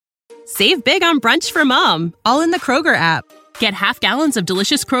Save big on brunch for mom, all in the Kroger app. Get half gallons of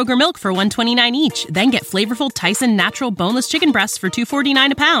delicious Kroger milk for $1.29 each. Then get flavorful Tyson natural boneless chicken breasts for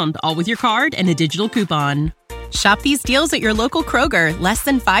 $2.49 a pound, all with your card and a digital coupon. Shop these deals at your local Kroger, less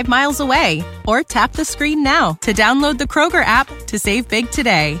than 5 miles away. Or tap the screen now to download the Kroger app to save big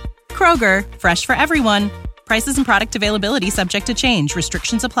today. Kroger, fresh for everyone. Prices and product availability subject to change.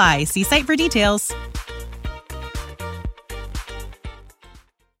 Restrictions apply. See site for details.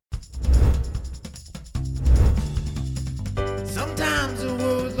 Sometimes the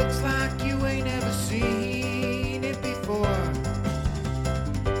world looks like you ain't ever seen it before.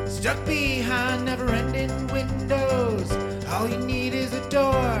 Stuck behind never-ending windows, all you need is a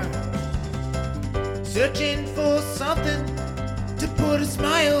door. Searching for something to put a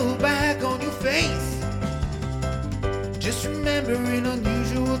smile back on your face. Just remember, in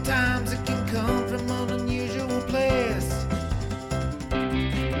unusual times it can come from an unusual place.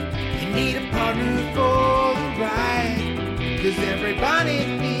 You need a partner for the ride, 'cause everybody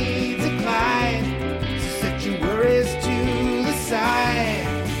needs a Clyde. So set your worries to the side.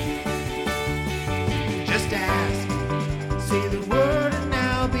 Just ask, say the word and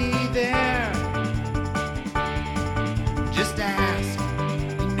I'll be there. Just ask,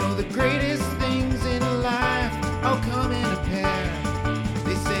 you know the greatest things in life all come in a pair.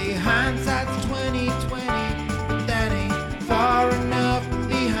 They say hindsight's 20/20, but that ain't far enough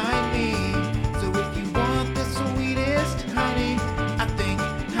behind me. So if you want the sweetest honey, I think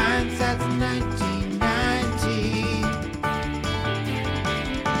hindsight's 1990.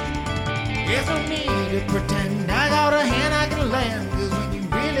 There's no need to pretend I got a hand I can lend, 'cause when you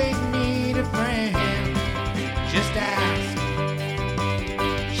really need a friend, just ask.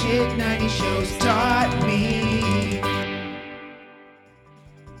 Shit 90 shows taught me.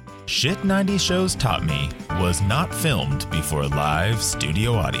 Shit 90 Shows Taught Me was not filmed before a live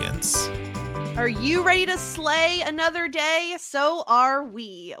studio audience. Are you ready to slay another day? So are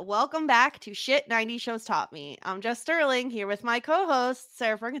we. Welcome back to Shit 90 Shows Taught Me. I'm Jess Sterling here with my co-host,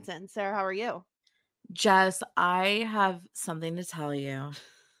 Sarah Ferguson. Sarah, how are you? Jess, I have something to tell you.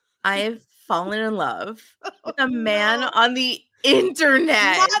 I have fallen in love with a man on the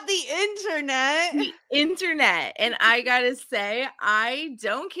internet. Not the internet. The internet. And I gotta say, I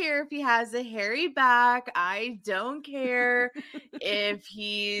don't care if he has a hairy back. I don't care if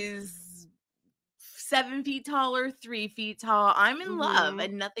he's 7 feet tall or 3 feet tall. I'm in love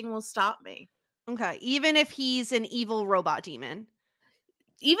and nothing will stop me. Okay. Even if he's an evil robot demon.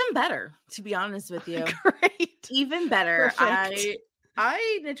 Even better, to be honest with you. Great. Even better. Perfect.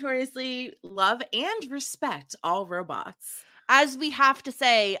 I notoriously love and respect all robots. As we have to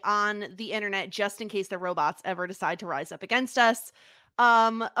say on the internet, just in case the robots ever decide to rise up against us.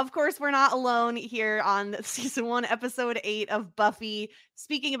 Of course, we're not alone here on season 1, episode 8 of Buffy,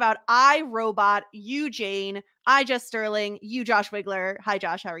 speaking about I, Robot, you, Jane, I, Jess Sterling, you, Josh Wigler. Hi,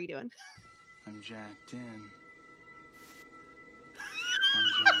 Josh. How are you doing? I'm jacked in. I'm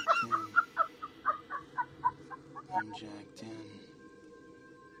jacked in. I'm jacked in.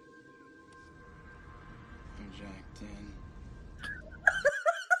 I'm jacked in.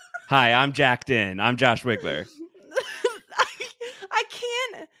 Hi, I'm jacked in. I'm Josh Wigler. I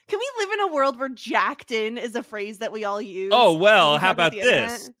can't. Can we live in a world where jacked in is a phrase that we all use? Oh, well, how talk about about the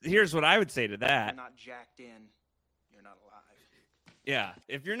this? internet? Here's what I would say to You're that. not jacked in. You're not alive. Yeah,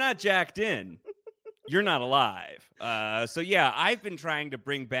 if you're not jacked in, you're not alive. So yeah, I've been trying to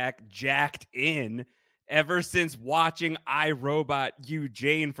bring back jacked in ever since watching I, Robot, You,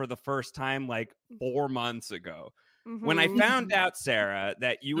 Jane for the first time like 4 months ago. When I found out, Sarah,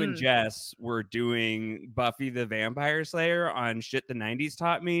 that you and Jess were doing Buffy the Vampire Slayer on Shit the 90s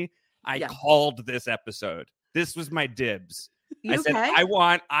Taught Me, I called this episode. This was my dibs. I said, I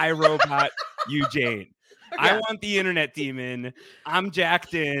want I, Robot, You, Jane. I want the internet demon. I'm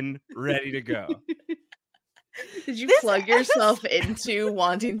jacked in, ready to go. Did you plug yourself into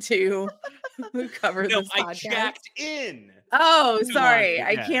wanting to cover this podcast? I jacked in. Oh, sorry. wanted-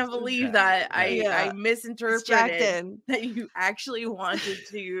 I yeah, can't believe that. Yeah. I misinterpreted jacked in. that you actually wanted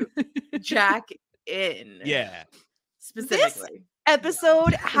to jack in. Yeah. Specifically.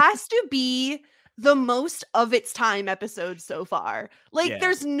 Episode has to be the most of its time episode so far. Like, Yeah.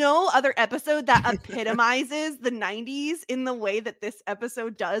 there's no other episode that epitomizes the 90s in the way that this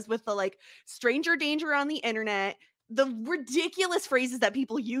episode does, with the like stranger danger on the internet, the ridiculous phrases that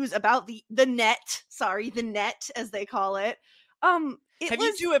people use about the net, the net as they call it. Have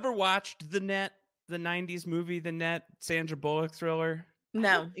you two ever watched The Net, the 90s movie The Net, Sandra Bullock thriller? I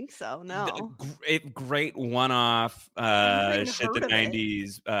No. don't think so. No. Great one-off even shit heard the of it.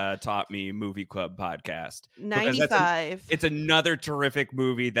 90s taught me movie club podcast. Because 95. it's another terrific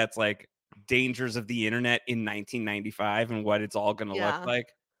movie that's like dangers of the internet in 1995 and what it's all going to look Yeah. like.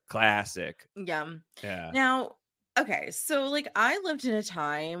 Classic. Yeah. Yeah. Now, okay, so like I lived in a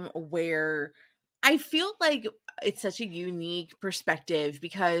time where I feel like it's such a unique perspective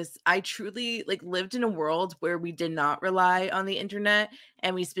because I truly like lived in a world where we did not rely on the internet,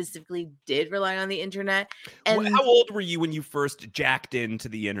 and we specifically did rely on the internet. And How old were you when you first jacked into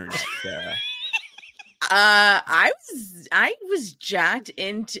the internet, Sarah? I was jacked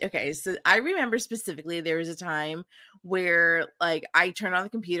into, okay, so I remember specifically there was a time where like I turned on the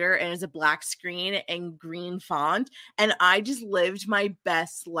computer and it was a black screen and green font, and I just lived my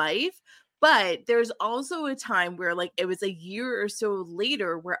best life. But there's also a time where like it was a year or so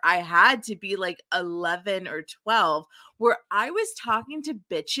later where I had to be like 11 or 12, where I was talking to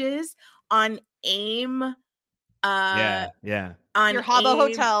bitches on AIM, Yeah. on Your Habbo AIM.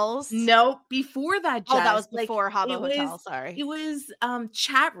 Hotels. No, before that, Oh, that Jess, was like, before Habbo it was Hotel. Sorry. it was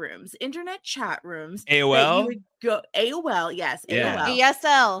chat rooms, internet chat rooms that you AOL? would go AOL, yes, Yeah. AOL.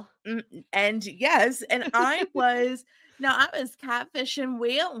 ASL. And yes, and I was catfishing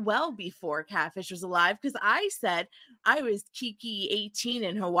well before catfish was alive, because I said I was Kiki 18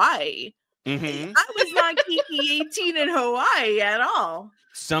 in Hawaii. Mhm. I was not Kiki 18 in Hawaii at all.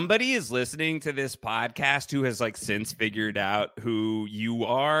 Somebody is listening to this podcast who has like since figured out who you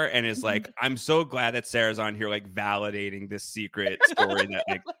are and is like, I'm so glad that Sarah's on here, like validating this secret story that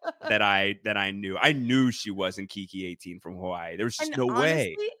like that I knew. I knew she wasn't Kiki 18 from Hawaii. There was just And no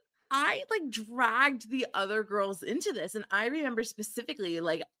way. honestly, I like dragged the other girls into this, and I remember specifically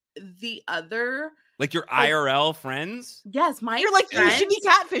like the other, Like your IRL friends? yes, my You're like, you should be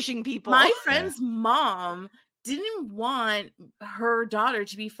friends- catfishing people. my friend's mom didn't want her daughter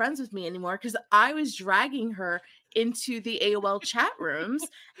to be friends with me anymore because I was dragging her into the AOL chat rooms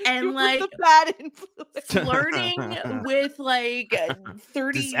and You were like the bad influence. flirting with like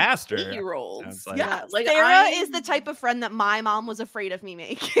Disaster. 38-year-olds. Sounds like. Yeah, like Sarah is the type of friend that my mom was afraid of me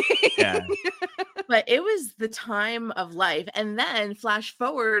making. Yeah. But it was the time of life. And then flash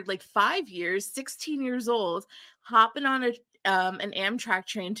forward like 5 years, 16 years old, hopping on an Amtrak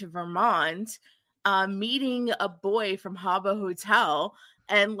train to Vermont, meeting a boy from Habbo Hotel,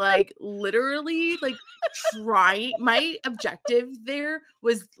 and like literally like trying. My objective there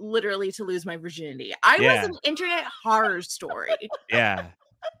was literally to lose my virginity. I Yeah. was an internet horror story. Yeah.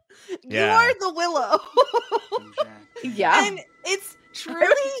 You Yeah. are the Willow. Yeah. And it's I truly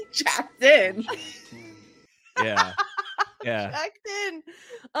was jacked in. Yeah. Yeah. jacked in.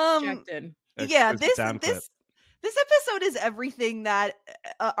 Jacked in. Yeah, There's a sound clip. this episode is everything that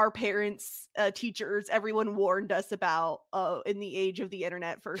our parents, teachers, everyone warned us about in the age of the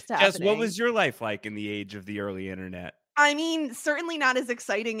internet first happening. Jess, what was your life like in the age of the early internet? I mean, certainly not as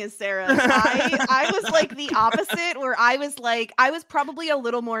exciting as Sarah's. I was like the opposite, where I was probably a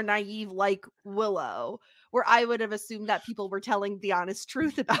little more naive like Willow, where I would have assumed that people were telling the honest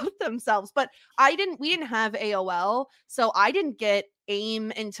truth about themselves. But we didn't have AOL, so I didn't get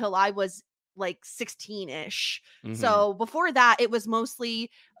AIM until I was like 16-ish. Mhm. So before that, it was mostly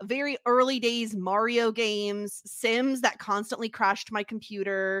very early days Mario games, Sims that constantly crashed my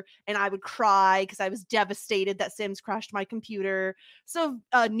computer, and I would cry because I was devastated that Sims crashed my computer. So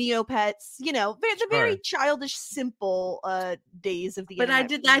Neopets, the very Sure. childish, simple days of the But I internet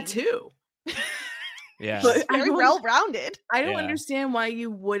did that for me. too. Yeah. But I Very don't- well-rounded. I don't Yeah. understand why you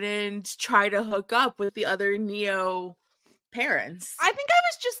wouldn't try to hook up with the other Neo parents. I think I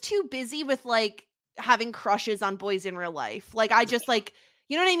was just too busy with like having crushes on boys in real life. Like I just like,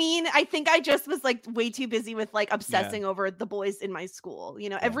 you know what I mean? I think I just was like way too busy with like obsessing over the boys in my school.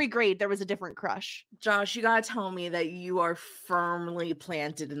 Every grade there was a different crush. Josh, you gotta tell me that you are firmly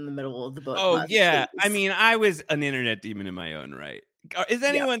planted in the middle of the book. Oh, yeah. I please. mean, I was an internet demon in my own right. Is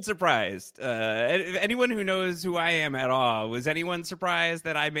anyone surprised? Anyone who knows who I am at all, was anyone surprised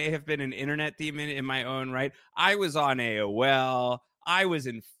that I may have been an internet demon in my own right? I was on AOL. I was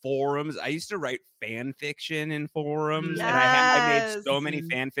in forums. I used to write fan fiction in forums, and I made so many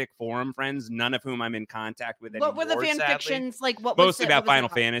fanfic forum friends, none of whom I'm in contact with anymore. What were the fan sadly. fictions like? What was Mostly it- about what was it Final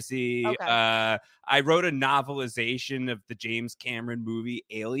Fantasy. Okay. I wrote a novelization of the James Cameron movie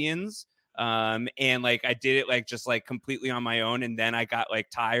Aliens. And like I did it like just like completely on my own, and then I got like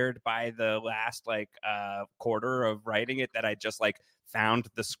tired by the last like quarter of writing it, that I just like found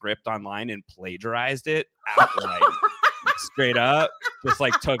the script online and plagiarized it outright. Straight up, just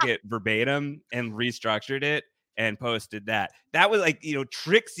like took it verbatim and restructured it. and posted that. That was like,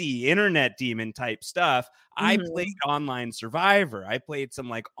 tricksy internet demon type stuff. I played online Survivor. I played some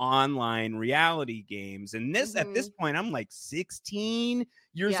like online reality games. And at this point, I'm like 16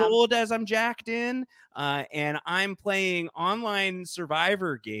 years old as I'm jacked in. And I'm playing online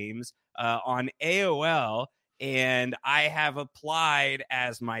Survivor games on AOL. And I have applied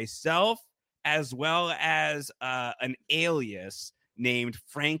as myself as well as an alias named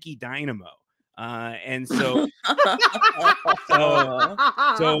Frankie Dynamo. And so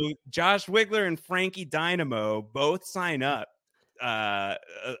Josh Wigler and Frankie Dynamo both sign up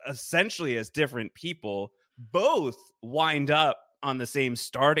essentially as different people, both wind up on the same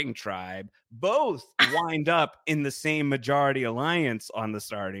starting tribe, both wind up in the same majority alliance on the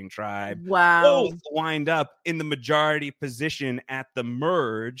starting tribe. Wow. Both wind up in the majority position at the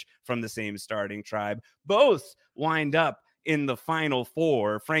merge from the same starting tribe. Both wind up in the final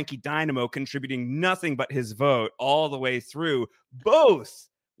four, Frankie Dynamo contributing nothing but his vote all the way through. Both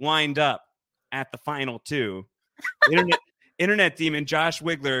wind up at the final two. Internet demon Josh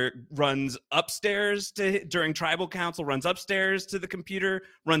Wigler runs upstairs during tribal council, runs upstairs to the computer,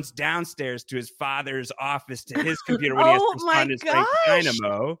 runs downstairs to his father's office to his computer when he has to respond to his Frankie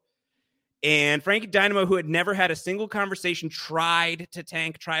Dynamo. And Frankie Dynamo, who had never had a single conversation, tried to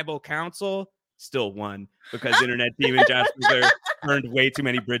tank tribal council, still won because internet demon Josh Wigler burned way too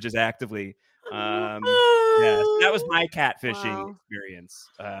many bridges actively. Yes, that was my catfishing experience.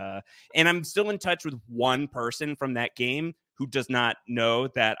 And I'm still in touch with one person from that game who does not know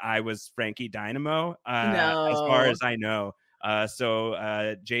that I was Frankie Dynamo, as far as I know.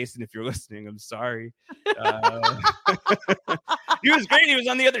 So Jason, if you're listening, I'm sorry. He was great. He was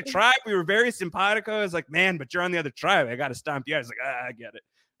on the other tribe. We were very simpatico. I was like, man, but you're on the other tribe. I got to stomp you out. I was like, I get it.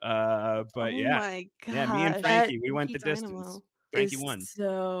 But my God. Yeah, me and Frankie, we went the distance. Frankie won.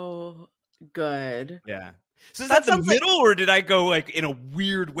 So good. Yeah. So is that the middle, or did I go like in a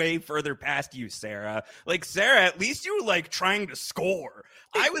weird way further past you, Sarah? Like, Sarah, at least you were like trying to score.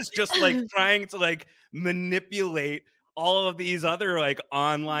 I was just like trying to like manipulate all of these other like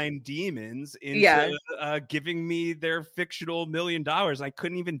online demons into giving me their fictional $1 million. I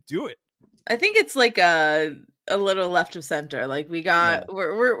couldn't even do it. I think it's like a little left of center. Like we got,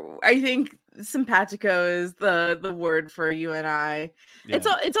 we're I think simpatico is the word for you and I. Yeah.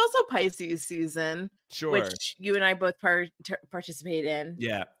 It's also Pisces season, which you and I both participate in.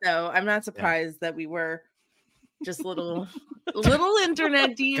 Yeah. So I'm not surprised that we were just little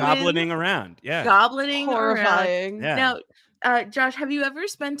internet demons gobbling around. Yeah. Gobbling horrifying. Around. Yeah. Now, Josh, have you ever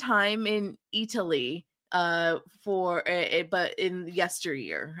spent time in Italy? But in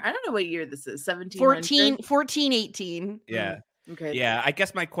yesteryear, I don't know what year this is. 14, 18. Yeah. Okay. Yeah. I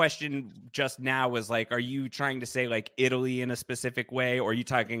guess my question just now was like, are you trying to say like Italy in a specific way, or are you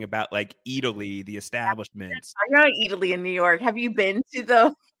talking about like Italy, the establishments? I know Italy in New York. Have you been to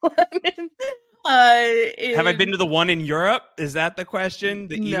the have I been to the one in Europe? Is that the question?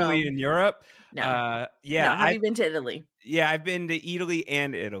 Italy in Europe? No. Yeah. No, have you been to Italy? Yeah, I've been to Italy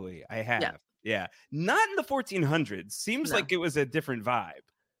and Italy. I have. Yeah. Not in the 1400s. Seems like it was a different vibe.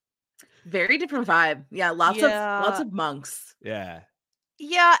 Very different vibe. Yeah, lots of monks. Yeah.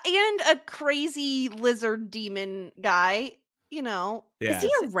 Yeah, and a crazy lizard demon guy, Yeah. Is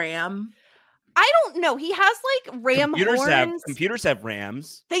he a ram? I don't know. He has like ram horns. Computers have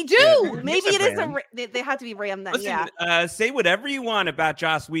rams. They do. Yeah, maybe it is they have to be ram then. Listen, say whatever you want about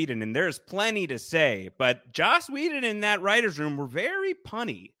Joss Whedon, and there's plenty to say, but Joss Whedon in that writer's room were very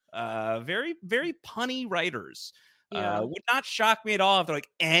punny. Very, very punny writers. Would not shock me at all if they're like,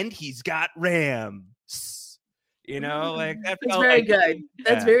 and he's got rams. Like that's very good.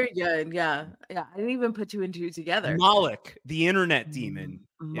 That's very good. Yeah. I didn't even put two and two together. Moloch, the internet demon.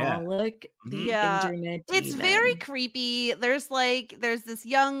 Moloch, the internet demon. It's very creepy. There's this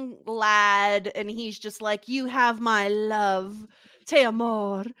young lad, and he's just like, you have my love, te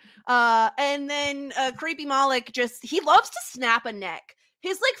amor. And then creepy Moloch he loves to snap a neck.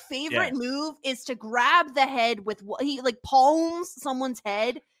 His like favorite move is to grab the head with he like palms someone's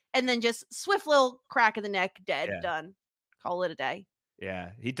head and then just swift little crack of the neck, dead, done. Call it a day. Yeah,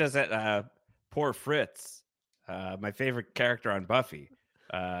 he does that. Poor Fritz, my favorite character on Buffy.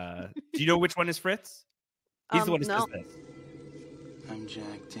 Do you know which one is Fritz? He's the one who says this. I'm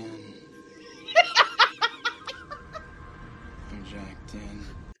jacked in. I'm jacked in.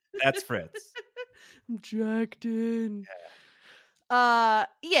 That's Fritz. I'm jacked in. And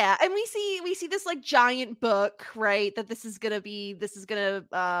we see this like giant book, right? That this is gonna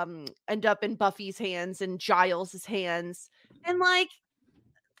end up in Buffy's hands and Giles's hands. And like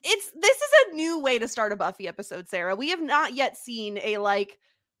this is a new way to start a Buffy episode, Sarah. We have not yet seen a like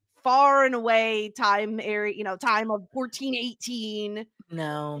far and away time area, time of 1418.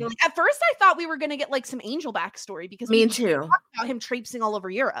 No. Like, at first I thought we were going to get like some Angel backstory because Me we too. talked about him traipsing all over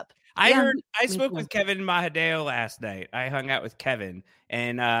Europe. I me spoke too. with Kevin Mahadeo last night. I hung out with Kevin,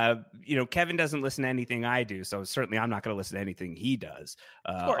 and Kevin doesn't listen to anything I do, so certainly I'm not going to listen to anything he does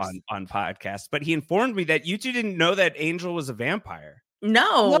on podcasts. But he informed me that you two didn't know that Angel was a vampire.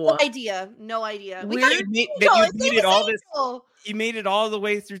 No. No idea. We Weird. thought You made it all the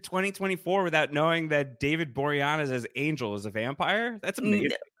way through 2024 without knowing that David Boreanaz as Angel is a vampire. That's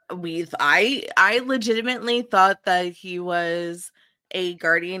amazing. I legitimately thought that he was a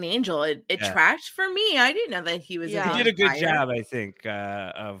guardian angel. It trashed for me. I didn't know that he was. He did a good job, I think,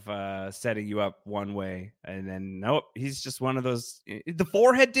 of setting you up one way, and then nope, he's just one of those. The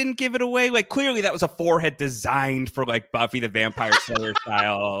forehead didn't give it away. Like clearly, that was a forehead designed for like Buffy the Vampire Slayer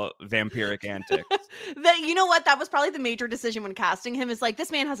style vampiric antics. You know what? That was probably the major decision when casting him. Is like,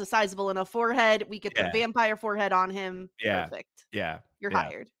 this man has a sizable enough forehead. We could put vampire forehead on him. Yeah. Perfect. Yeah, you're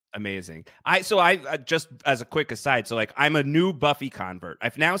hired. Amazing. I just as a quick aside, so like I'm a new Buffy convert.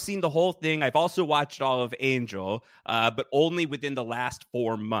 I've now seen the whole thing. I've also watched all of Angel, but only within the last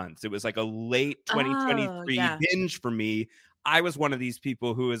 4 months. It was like a late 2023 binge for me. I was one of these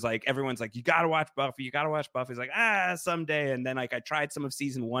people who is like, everyone's like, you gotta watch Buffy. It's like, someday. And then like I tried some of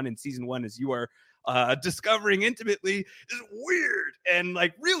season 1, and season 1, as you are discovering intimately, is weird and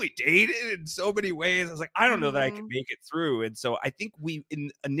like really dated in so many ways. I was like, I don't know that I can make it through. And so I think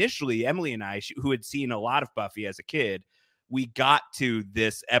initially Emily and I, who had seen a lot of Buffy as a kid, we got to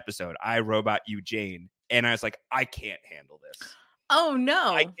this episode, I, Robot, You, Jane, and I was like, I can't handle this. Oh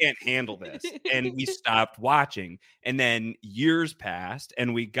no, I can't handle this. And we stopped watching. And then years passed,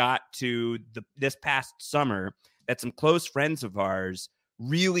 and we got to this past summer that some close friends of ours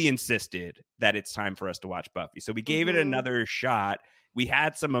really insisted that it's time for us to watch Buffy. So we gave it another shot. We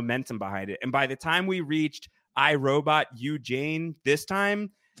had some momentum behind it. And by the time we reached I, Robot, You, Jane, this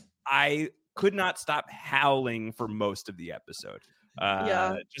time, I could not stop howling for most of the episode.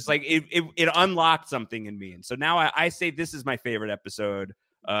 Just like it unlocked something in me. And so now I say this is my favorite episode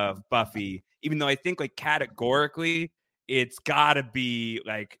of Buffy, even though I think like categorically it's gotta be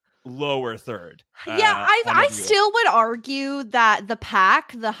like lower third. I still would argue that the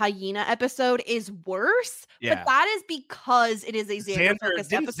hyena episode is worse, but that is because it is a Xander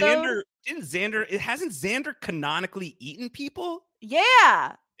focused episode. Hasn't Xander canonically eaten people?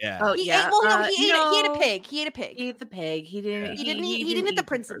 Yeah. Yeah. Oh, he ate a pig. He ate a pig. He ate the pig. He didn't eat the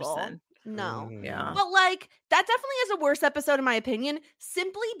principal. No. Yeah. But like, that definitely is a worse episode in my opinion,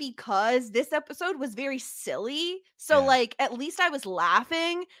 simply because this episode was very silly. So like, at least I was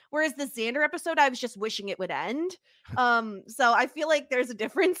laughing. Whereas the Xander episode, I was just wishing it would end. So I feel like there's a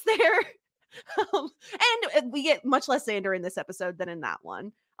difference there. And we get much less Xander in this episode than in that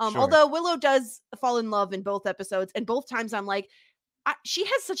one. Although Willow does fall in love in both episodes, and both times I'm like, she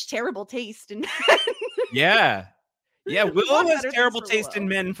has such terrible taste in men. Yeah, Willow has terrible taste in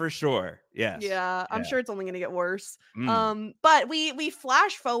men for sure. Yes. Yeah, I'm sure it's only going to get worse. But we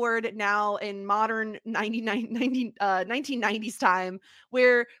flash forward now in modern 1990s time,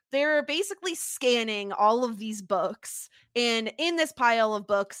 where they're basically scanning all of these books. And in this pile of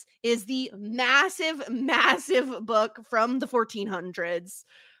books is the massive book from the 1400s.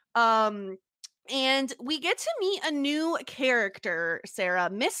 And we get to meet a new character, Sarah,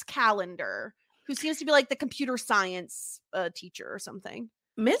 Miss Calendar, who seems to be like the computer science teacher or something.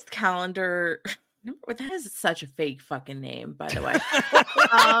 Miss Calendar, that is such a fake fucking name, by the way.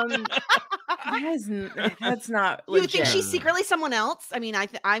 That's not legit. You think she's secretly someone else? I mean,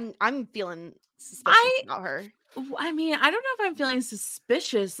 I'm feeling suspicious about her. I mean, I don't know if I'm feeling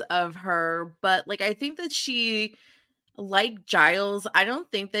suspicious of her, but like I think that she, like Giles, I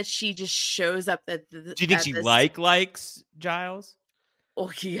don't think that she just shows up at the. Do you think she likes Giles? Oh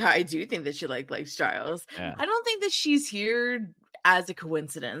yeah, I do think that she likes Giles. Yeah. I don't think that she's here as a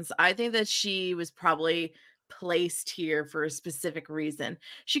coincidence. I think that she was probably placed here for a specific reason.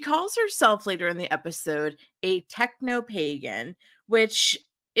 She calls herself later in the episode a techno-pagan, which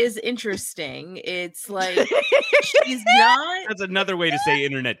is interesting. It's like she's not. That's another way to say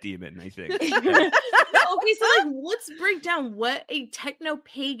internet demon, I think. Okay, so like, let's break down what a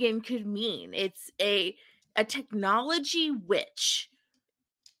techno-pagan could mean. It's a technology witch.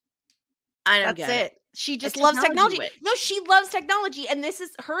 I don't get it. She just loves technology. No, she loves technology. And this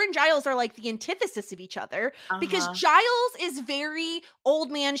is, her and Giles are like the antithesis of each other, because Giles is very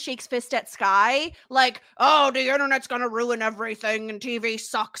old man shakes fist at sky. Like, oh, the internet's going to ruin everything and TV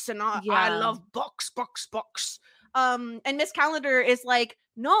sucks. And I love books. And Miss Calendar is like,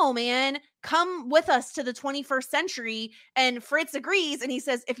 no, man, come with us to the 21st century. And Fritz agrees. And he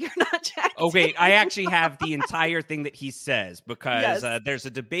says, if you're not jacked Okay, in, I actually have the entire thing that he says because Yes. there's a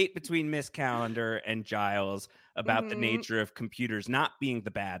debate between Miss Calendar and Giles about the Mhm. nature of computers not being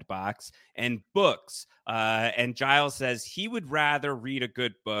the bad box and books. And Giles says he would rather read a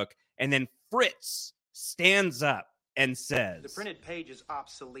good book. And then Fritz stands up and says, The printed page is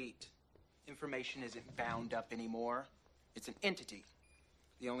obsolete. Information isn't bound up anymore. It's an entity.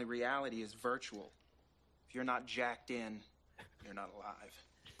 The only reality is virtual. If you're not jacked in, you're not alive.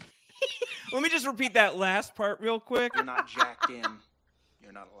 let me just repeat that last part real quick. If you're not jacked in,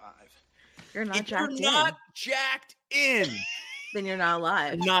 you're not alive. You're not If jacked you're not jacked in, then you're not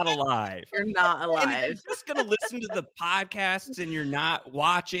alive. you're not alive. You're not And if alive. you're just going to listen to the podcasts and you're not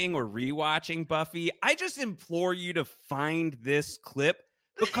watching or rewatching Buffy, I just implore you to find this clip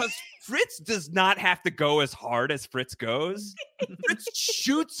because Fritz does not have to go as hard as Fritz goes. Fritz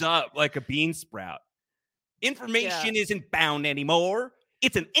shoots up like a bean sprout. Information isn't bound anymore.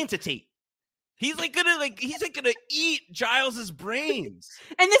 It's an entity. He's gonna eat Giles's brains.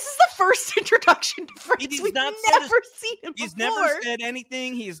 And this is the first introduction to Fritz. He's We've not said never seen him He's before. never said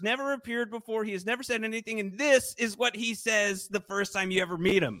anything. He has never appeared before. He has never said anything. And this is what he says the first time you ever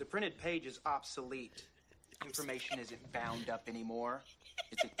meet him. The printed page is obsolete. Information isn't bound up anymore.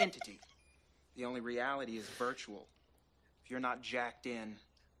 It's an entity. The only reality is virtual. If you're not jacked in,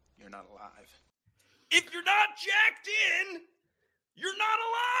 you're not alive. If you're not jacked in, you're not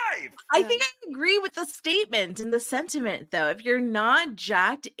alive. I think I agree with the statement and the sentiment, though. If you're not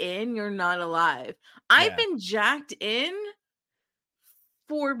jacked in, you're not alive. I've been jacked in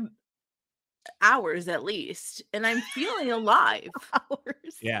for hours at least, and I'm feeling alive.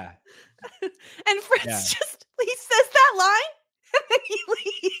 Hours. Yeah. And Fritz just, he says that line and then he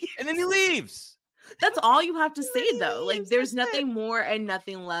leaves. And then he leaves. That's all you have to say, though. Like, there's nothing more and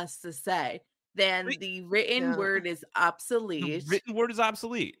nothing less to say than the written word is obsolete. The written word is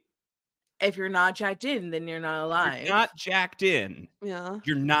obsolete. If you're not jacked in, then you're not alive. You're not jacked in. Yeah.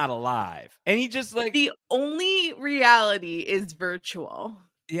 You're not alive. And he just like, The only reality is virtual.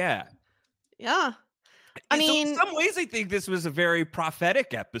 yeah. Yeah. I And so mean, in some ways, I think this was a very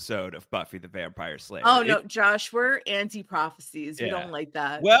prophetic episode of Buffy the Vampire Slayer. Oh, no, Josh, we're anti-prophecies. We Yeah. don't like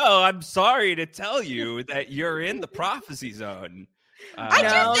that. Well, I'm sorry to tell you that you're in the prophecy zone. I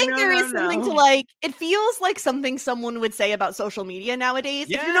No, do think no, there no, is something to no. like, it feels like something someone would say about social media nowadays.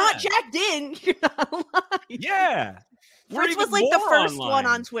 If you're not Yeah. jacked in, you're not alive. Yeah. We're Fritz was even like the more first one online.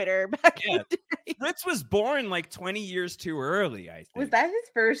 on Twitter back in Yeah. the day. Fritz was born like 20 years too early, I think. Was that his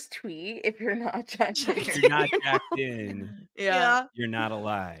first tweet? If you're not jacked in. If you're not jacked in, Yeah. you're not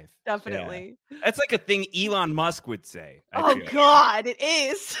alive. Yeah. Definitely. That's like a thing Elon Musk would say. I Oh feel. God, it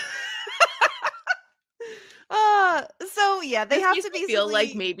is. So yeah, they This have makes to me basically feel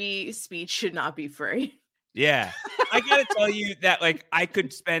like maybe speech should not be free. Yeah. I gotta tell you that like I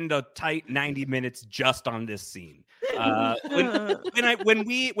could spend a tight 90 minutes just on this scene.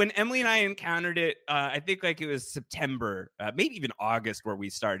 When Emily and I encountered it, I think like it was September, maybe even August, where we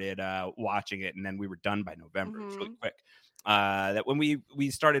started watching it, and then we were done by November. It was really quick. That when we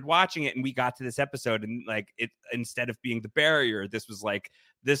started watching it and we got to this episode, and like it, instead of being the barrier, this was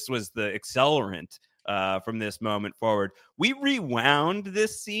the accelerant from this moment forward. We rewound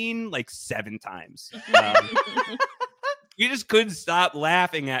this scene like 7 times. We just couldn't stop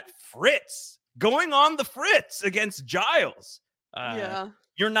laughing at Fritz going on the Fritz against Giles. yeah.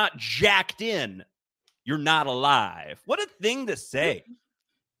 You're not jacked in. You're not alive. What a thing to say.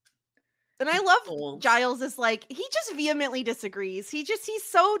 And I love Old. Giles is like, he just vehemently disagrees. He's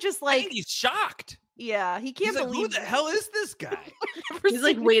so just I like, think he's shocked. yeah, he can't He's like, believe who the hell is this guy? Never He's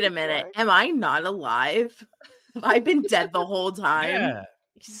like, seen wait a this minute. before. Am I not alive? Have I been dead the whole time? Yeah.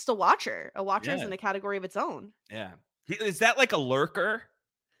 He's just a watcher. A watcher is Yeah. in a category of its own. Yeah. Is that like a lurker?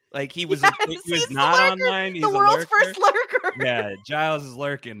 Like he was, Yes, he was he's the not lurker, online. He's the a world's lurker. first lurker. Yeah, Giles is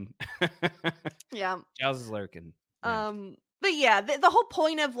lurking. Yeah. Giles is lurking. Yeah. But yeah, the whole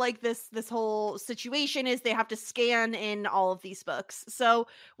point of like this whole situation is they have to scan in all of these books. So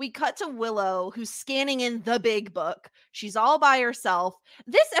we cut to Willow, who's scanning in the big book. She's all by herself.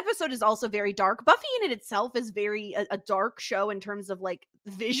 This episode is also very dark. Buffy in it itself is very a dark show in terms of like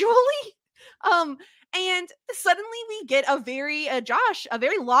visually. And suddenly we get a very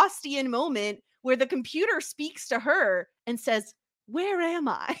Lostian moment where the computer speaks to her and says, "Where am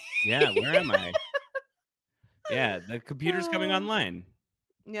I?" Yeah, where am I? Yeah, the computer's coming online.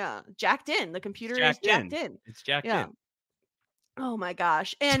 Yeah, jacked in. The computer is jacked jacked in. in. It's jacked Yeah. in. Oh my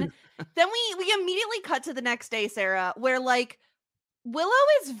gosh. And then we immediately cut to the next day, Sarah, where like Willow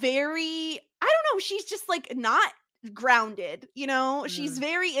is very, I don't know, she's just like not grounded, you know? She's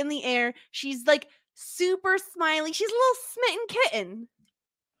very in the air. She's like super smiley. She's a little smitten kitten.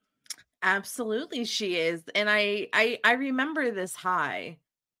 Absolutely, she is. And I remember this high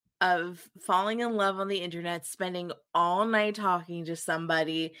of falling in love on the internet, spending all night talking to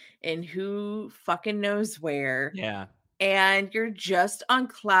somebody in who fucking knows where. Yeah. And you're just on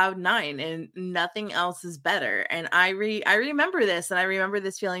cloud nine and nothing else is better. And I remember this, and I remember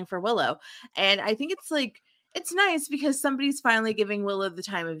this feeling for Willow. And I think it's like, it's nice because somebody's finally giving Willow the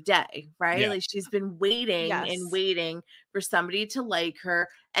time of day, right? Yeah. Like she's been waiting Yes. and waiting for somebody to like her.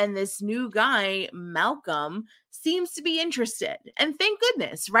 And this new guy, Malcolm, seems to be interested. And thank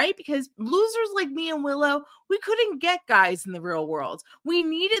goodness, right? Because losers like me and Willow, we couldn't get guys in the real world. We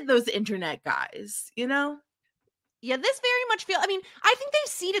needed those internet guys, you know? Yeah, this very much I mean, I think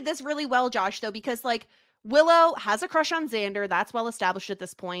they've seeded this really well, Josh, though, because like Willow has a crush on Xander. That's well established at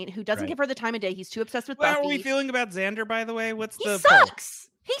this point. Who doesn't Right. give her the time of day. He's too obsessed with How Buffy. are we feeling about Xander, by the way? What's He the sucks.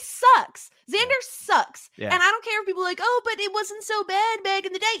 He sucks. Xander sucks. Yeah. And I don't care if people are like, oh, but it wasn't so bad back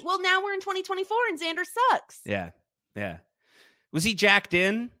in the day. Well, now we're in 2024 and Xander sucks. Yeah. Yeah. Was he jacked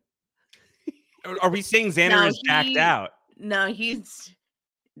in? Are we saying Xander No, is jacked out? No, he's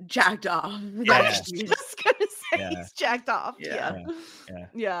jacked off. I Yeah. was just gonna say Yeah. he's jacked off. Yeah.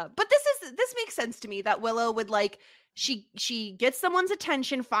 Yeah. But this makes sense to me that Willow would like she gets someone's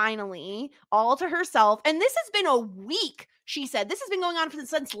attention finally, all to herself. And this has been a week, she said. This has been going on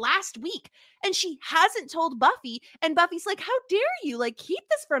since last week. And she hasn't told Buffy. And Buffy's like, how dare you? Like, keep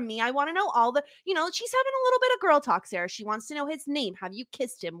this from me. I want to know all the, she's having a little bit of girl talk, Sarah. She wants to know his name. Have you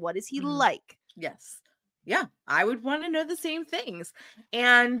kissed him? What is he like? Yes. Yeah, I would want to know the same things.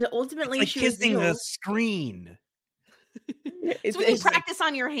 And ultimately, It's like kissing the screen. It's when you practice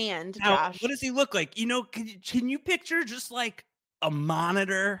on your hand, Now, Josh. what does he look like? Can you picture just like a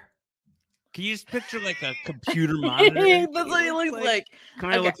monitor? Can you just picture like a computer monitor? That's what he looks like.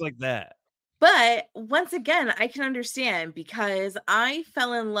 Kind of looks like that. But once again, I can understand because I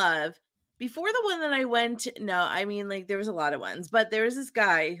fell in love before the one that I went. No, I mean, like there was a lot of ones, but there was this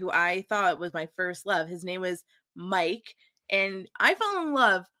guy who I thought was my first love. His name was Mike, and I fell in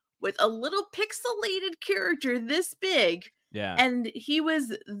love with a little pixelated character this big. Yeah. And he was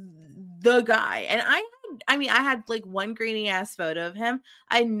the guy. And I had like one grainy ass photo of him.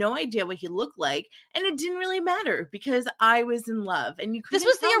 I had no idea what he looked like. And it didn't really matter because I was in love. And you couldn't This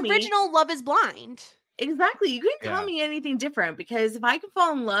was tell the me- original Love is Blind. Exactly. You couldn't tell me anything different because if I could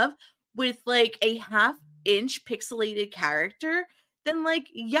fall in love with like a half-inch pixelated character, then like,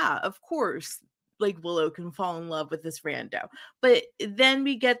 yeah, of course, like Willow can fall in love with this rando. But then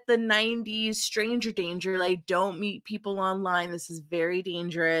we get the 90s stranger danger, like don't meet people online. This is very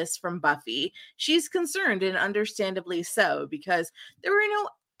dangerous from Buffy. She's concerned, and understandably so, because there were no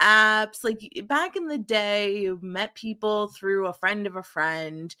apps. Like back in the day, you met people through a friend of a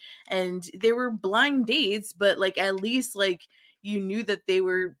friend, and they were blind dates, but like at least like you knew that they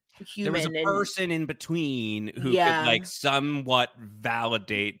were human. There was a person in between who could like somewhat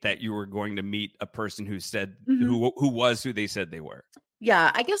validate that you were going to meet a person who said who was who they said they were.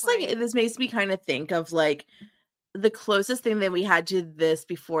 Yeah, I guess like this makes me kind of think of like the closest thing that we had to this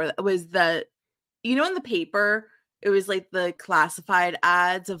before was the, in the paper, it was like the classified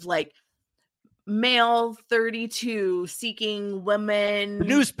ads of like male 32 seeking women. The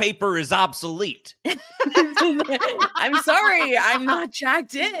newspaper is obsolete. I'm sorry, I'm not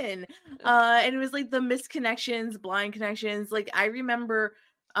jacked in. And it was like the misconnections, blind connections. Like I remember,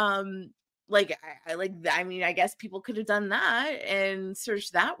 like I mean, I guess people could have done that and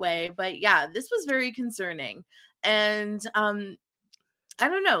searched that way. But yeah, this was very concerning. And I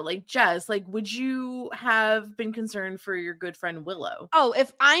don't know, like Jess, like would you have been concerned for your good friend Willow? Oh,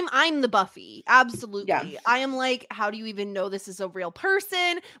 if I'm the Buffy, absolutely. Yeah. I am like, how do you even know this is a real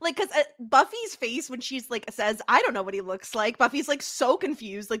person? Like, because Buffy's face when she's like says, I don't know what he looks like. Buffy's like so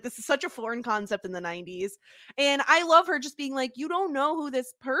confused. Like this is such a foreign concept in the 90s, and I love her just being like, you don't know who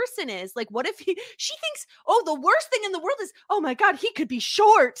this person is. Like, what if she thinks, oh, the worst thing in the world is, oh my god, he could be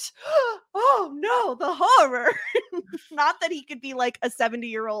short. Oh no, the horror. Not that he could be like a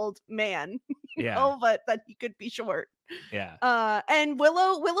 70-year-old man, but that he could be short. Yeah. And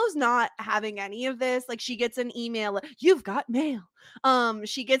Willow's not having any of this. Like she gets an email, you've got mail.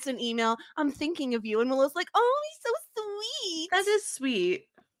 She gets an email, I'm thinking of you, and Willow's like, oh, he's so sweet. That is sweet.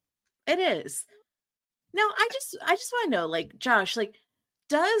 It is. Now, I just want to know, like, Josh, like,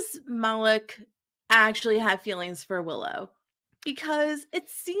 does Malik actually have feelings for Willow? Because it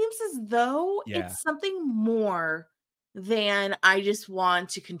seems as though it's something more than I just want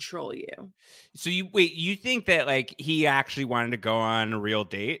to control you. So you think that like he actually wanted to go on a real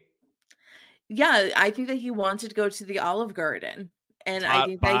date? Yeah, I think that he wanted to go to the Olive Garden, and I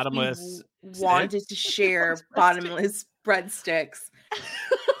think that Bottomless he wanted to share bottomless breadsticks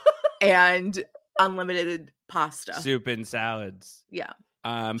and unlimited pasta. soup and salads. Yeah.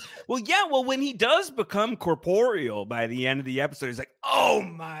 Well, when he does become corporeal by the end of the episode, he's like, oh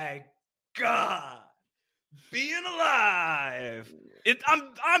my God, being alive.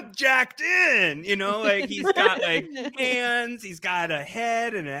 I'm jacked in, like he's got like hands, he's got a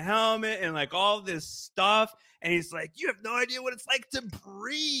head and a helmet and like all this stuff. And he's like, you have no idea what it's like to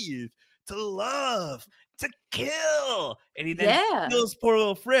breathe, to love, to kill. And he then kills poor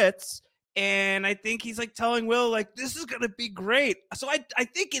little Fritz. And I think he's like telling Will, like, this is going to be great. So I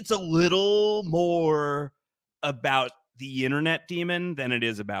think it's a little more about the internet demon than it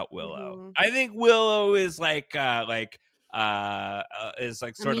is about Willow. Mhm. I think Willow is like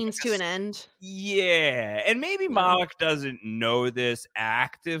sort means of to an end. Yeah. And maybe Moloch doesn't know this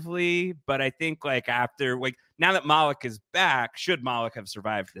actively, but I think like after, like, now that Moloch is back, should Moloch have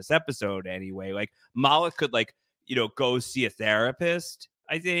survived this episode anyway, like Moloch could like, go see a therapist,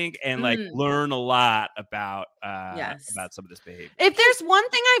 I think, and like learn a lot about some of this behavior. If there's one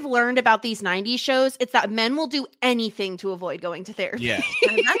thing I've learned about these 90s shows, it's that men will do anything to avoid going to therapy. Yeah.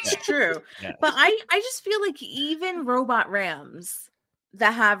 That's true. Yeah. But I just feel like even robot rams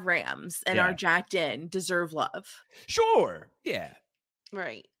that have rams and are jacked in deserve love. Sure. Yeah.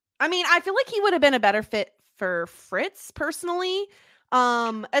 Right. I mean, I feel like he would have been a better fit for Fritz personally.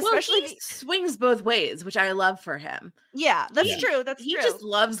 Especially he swings both ways, which I love for him. Yeah, that's true. That's he true. just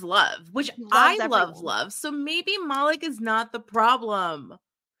loves love, which I love. So maybe Moloch is not the problem.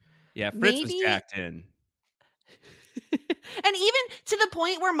 Yeah, Fritz was jacked in. And even to the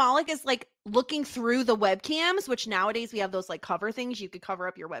point where Moloch is like looking through the webcams, which nowadays we have those like cover things you could cover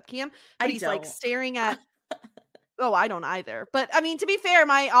up your webcam. But he's like staring at Oh, I don't either. But I mean, to be fair,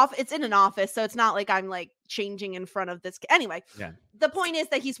 it's in an office, so it's not like I'm like changing in front of this. Anyway, the point is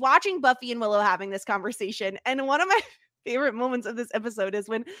that he's watching Buffy and Willow having this conversation. And one of my favorite moments of this episode is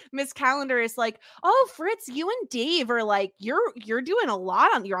when Miss Calendar is like, "Oh, Fritz, you and Dave are like, you're doing a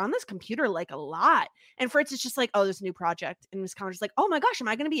lot you're on this computer like a lot." And Fritz is just like, "Oh, there's a new project." And Miss Calendar's like, "Oh my gosh, am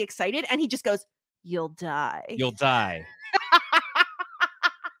I going to be excited?" And he just goes, "You'll die. You'll die.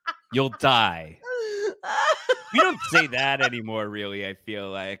 You'll die." We don't say that anymore, really. I feel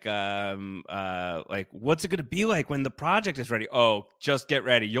like what's it gonna be like when the project is ready? Oh, just get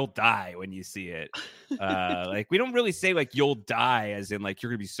ready, you'll die when you see it. Like we don't really say like you'll die as in like you're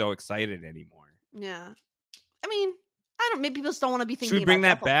gonna be so excited anymore. Yeah. I mean, I don't, maybe people just don't want to be thinking. Should we bring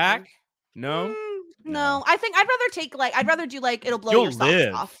about that back? No? No. I think I'd rather do like it'll blow your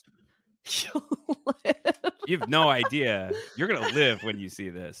socks off. You'll live. You have no idea. You're gonna live when you see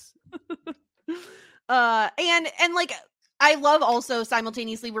this. And like I love also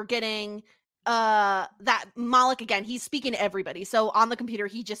simultaneously we're getting that Moloch again, he's speaking to everybody. So on the computer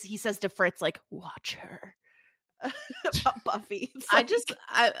he says to Fritz like, "Watch her." About Buffy. Like,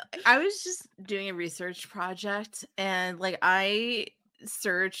 I was just doing a research project and like I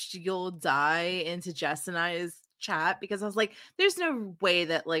searched "you'll die" into Jess and I's chat because I was like, there's no way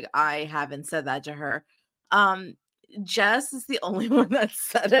that like I haven't said that to her. Jess is the only one that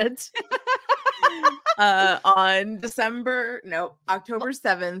said it. On October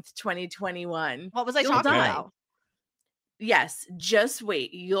 7th, 2021. What was I talking about? Yes, just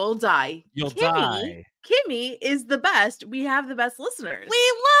wait. You'll die. You'll die. Kimmy is the best. We have the best listeners.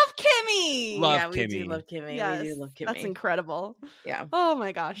 We love Kimmy. We do love Kimmy. Yes, we do love Kimmy. That's incredible. Yeah. Oh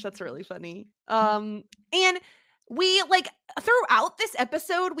my gosh, that's really funny. And we like throughout this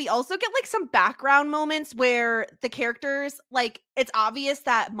episode, we also get like some background moments where the characters, like it's obvious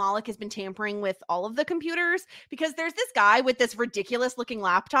that Moloch has been tampering with all of the computers because there's this guy with this ridiculous looking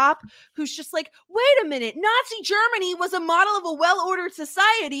laptop who's just like, "Wait a minute, Nazi Germany was a model of a well-ordered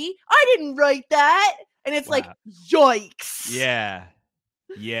society. I didn't write that." And it's like, yikes. Yeah.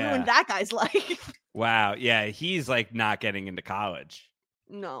 Ruined that guy's life. Wow. Yeah. He's like not getting into college.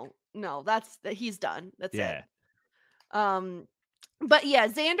 No, he's done. That's it. But yeah,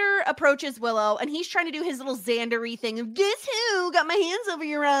 Xander approaches Willow and he's trying to do his little Xandery thing of "Guess who got my hands over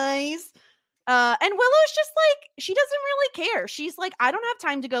your eyes?" And Willow's just like, she doesn't really care. She's like, "I don't have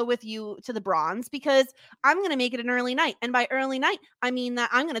time to go with you to the Bronze because I'm going to make it an early night. And by early night, I mean that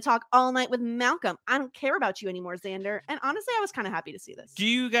I'm going to talk all night with Malcolm. I don't care about you anymore, Xander." And honestly, I was kind of happy to see this. Do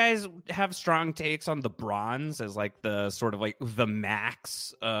you guys have strong takes on the Bronze as like the sort of like the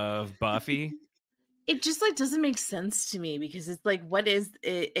max of Buffy? It just like doesn't make sense to me because it's like, what is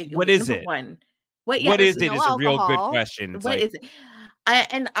it? What is it? One. What is it? Is a real good question. What is it?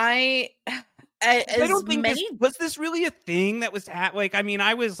 I as don't think many was this really a thing that was like, I mean,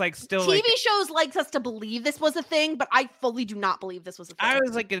 I was like still TV like shows likes us to believe this was a thing, but I fully do not believe this was a thing. I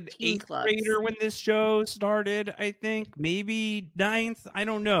was like an teen 8th clubs. grader when this show started, I think. Maybe 9th, I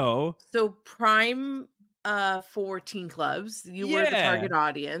don't know. So prime for teen clubs. You were the Yeah. target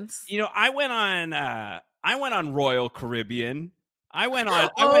audience. You know, I went on Royal Caribbean. I went on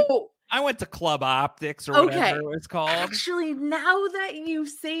I went to Club Optics or whatever it was called. Actually, now that you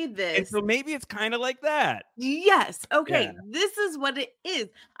say And this, so maybe it's kind of like that. yes. Okay, Yeah. this is what it is.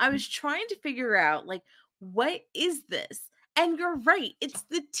 I was trying to figure out, like, what is this? And you're right. It's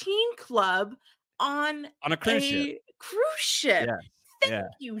the teen club on On a cruise ship. Cruise ship. Yeah. Thank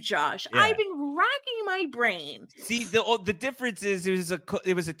you, Josh. Yeah. I've been racking my brain. See, the difference is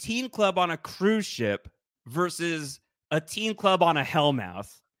it was a teen club on a cruise ship versus a teen club on a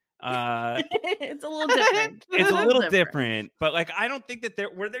hellmouth. It's a little different. It's a little different, but like I don't think that there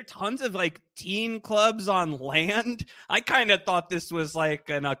were tons of like teen clubs on land. I kind of thought this was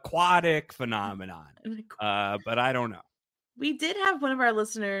like an aquatic phenomenon, but I don't know. We did have one of our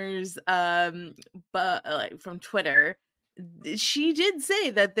listeners, but like from Twitter, she did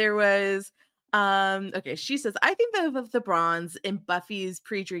say that there was. Okay, she says, I think of the Bronze in Buffy's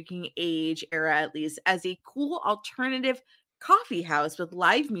pre-drinking age era, at least, as a cool alternative coffee house with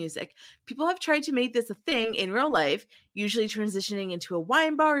live music. People have tried to make this a thing in real life, usually transitioning into a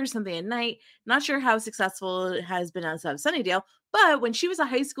wine bar or something at night. Not sure how successful it has been outside of Sunnydale, but when she was a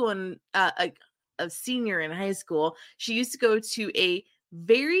high school and a senior in high school, she used to go to a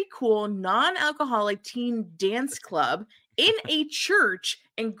very cool non-alcoholic teen dance club in a church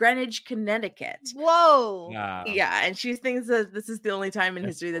in Greenwich, Connecticut. Whoa. Wow. Yeah, and she thinks that this is the only time in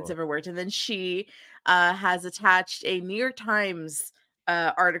history that's ever worked. And then she has attached a New York Times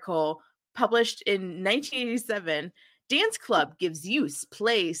article published in 1987. Dance club gives youth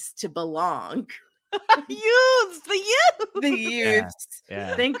place to belong. Youths, the youth. The youths.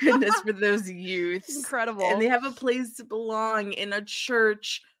 Yeah. Thank goodness for those youths. Incredible. And they have a place to belong in a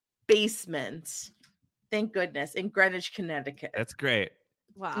church basement. Thank goodness, in Greenwich, Connecticut. That's great.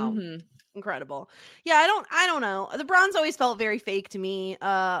 Wow. Mhm. Incredible. Yeah, I don't know. The Bronze always felt very fake to me.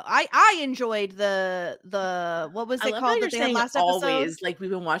 I enjoyed the what was I it love called how that you're they had saying last always, episode? like we've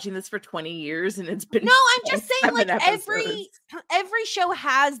been watching this for 20 years and it's been No, I'm just saying 7 like episodes. every show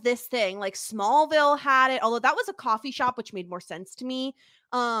has this thing. Like Smallville had it, although that was a coffee shop, which made more sense to me.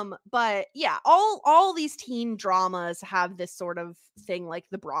 But yeah, all these teen dramas have this sort of thing like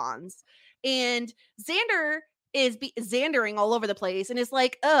the Bronze. And Xander is Xandering all over the place and is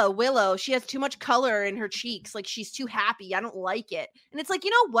like, oh, Willow, she has too much color in her cheeks. Like she's too happy. I don't like it. And it's like, you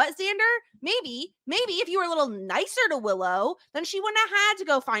know what, Xander? Maybe if you were a little nicer to Willow, then she wouldn't have had to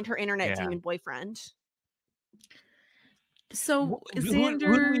go find her internet demon boyfriend. So Who do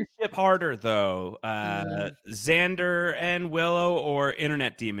Xander, we ship harder though? Xander and Willow or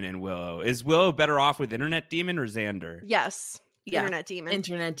Internet Demon and Willow? Is Willow better off with Internet Demon or Xander? Yes. Yeah. Internet demon.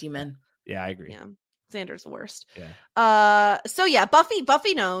 internet demon. Yeah, I agree. Yeah. Xander's the worst. Yeah. So yeah,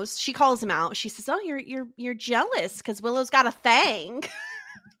 Buffy knows. She calls him out. She says, "Oh, you're jealous because Willow's got a fang."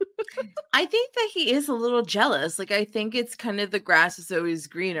 I think that he is a little jealous. Like I think it's kind of the grass is always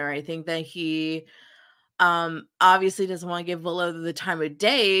greener. I think that he obviously doesn't want to give Willow the time of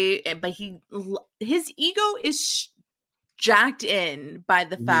day, but his ego is jacked in by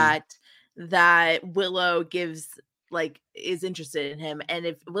the fact that Willow is interested in him, and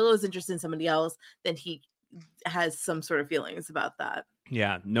if Willow is interested in somebody else, then he has some sort of feelings about that.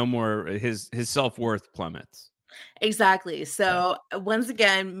 Yeah, no more. His self-worth plummets. Exactly. So once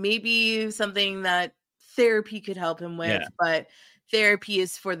again, maybe something that therapy could help him with, but therapy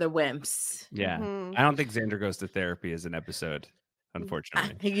is for the wimps. Yeah, Mhm. I don't think Xander goes to therapy as an episode,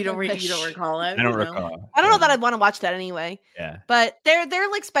 unfortunately. You don't recall it. I don't No? recall. I don't know that I'd want to watch that anyway. Yeah. But they're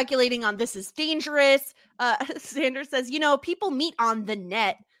like speculating on this is dangerous. Xander says, you know, people meet on the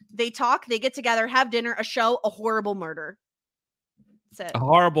net. They talk, they get together, have dinner, a show, a horrible murder. That's it. A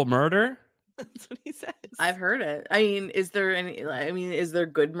horrible murder? That's what he says. I've heard it. I mean, is there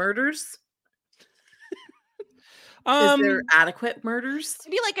good murders? Is there adequate murders?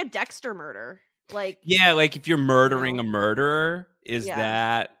 It'd be like a Dexter murder. Like Yeah, like if you're murdering a murderer, is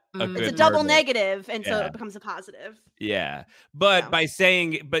that a good it's a double murder? negative, and so Yeah. it becomes a positive. Yeah. But Yeah. by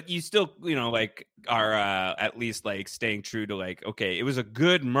saying, but you still, like are at least like staying true to like, okay, it was a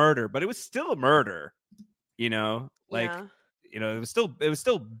good murder, but it was still a murder, like, Yeah. it was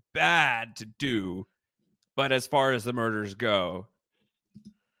still bad to do. But as far as the murders go,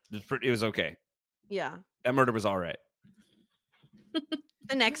 it was okay. Yeah. That murder was all right.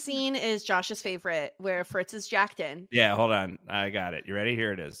 The next scene is Josh's favorite, where Fritz is jacked in. Yeah, hold on. I got it. You ready?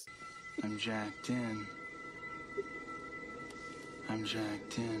 Here it is. I'm jacked in. I'm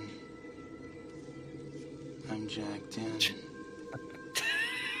jacked in. I'm jacked in.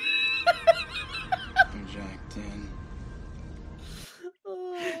 I'm jacked in.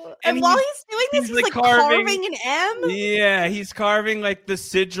 And while he's doing this, he's like carving an M. Yeah, he's carving like the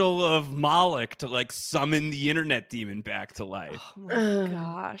sigil of Moloch to like summon the internet demon back to life. Oh my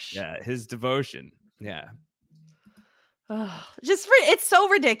gosh. Yeah, his devotion. Yeah. It's so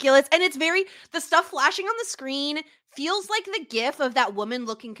ridiculous. And it's the stuff flashing on the screen feels like the gif of that woman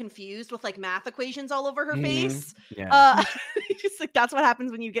looking confused with like math equations all over her face. Yeah. Just like that's what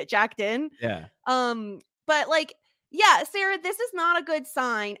happens when you get jacked in. Yeah. But like, yeah, Sarah, this is not a good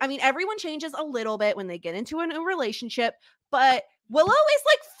sign. I mean, everyone changes a little bit when they get into a new relationship, but Willow is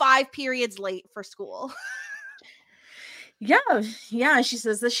like 5 periods late for school. Yeah. She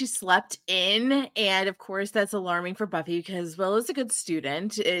says that she slept in, and of course that's alarming for Buffy because Willow's a good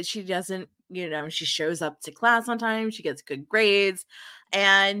student. She doesn't, she shows up to class on time. She gets good grades,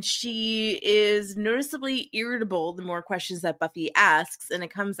 and she is noticeably irritable the more questions that Buffy asks. And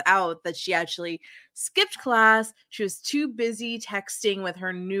it comes out that she actually skipped class. She was too busy texting with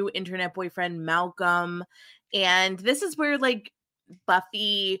her new internet boyfriend, Malcolm. And this is where like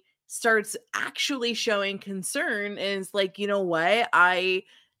Buffy starts actually showing concern and is like, you know what? I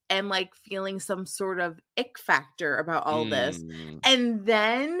am like feeling some sort of ick factor about all this. And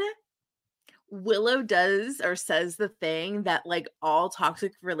then Willow does or says the thing that like all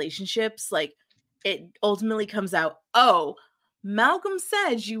toxic relationships, like it ultimately comes out, oh, Malcolm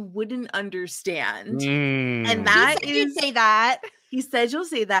said you wouldn't understand. And that you say that. He said you'll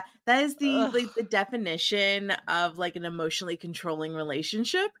say that. That is the definition of like an emotionally controlling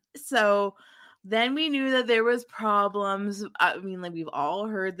relationship. So then we knew that there was problems. I mean, like we've all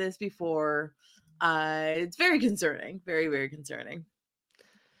heard this before. It's very concerning. Very, very concerning.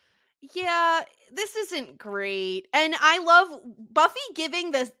 Yeah, this isn't great. And I love Buffy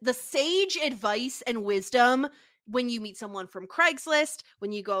giving the sage advice and wisdom when you meet someone from Craigslist,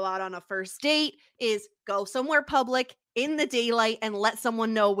 when you go out on a first date, is go somewhere public in the daylight and let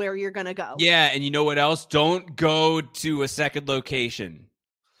someone know where you're going to go. Yeah, and you know what else? Don't go to a second location.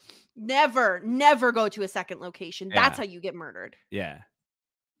 Never go to a second location. Yeah. That's how you get murdered. Yeah.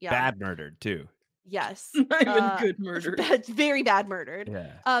 Bad murdered, too. Yes. Not even good murdered. Very bad murdered.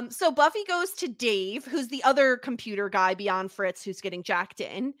 Yeah. So Buffy goes to Dave, who's the other computer guy beyond Fritz who's getting jacked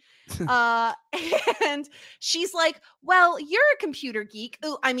in. And she's like, well, you're a computer geek.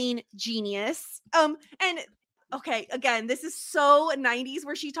 Oh, I mean, genius. And okay, again, this is so 90s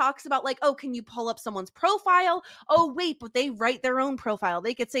where she talks about like, oh, can you pull up someone's profile? Oh, wait, but they write their own profile.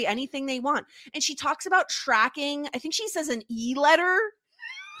 They could say anything they want. And she talks about tracking. I think she says an e-letter.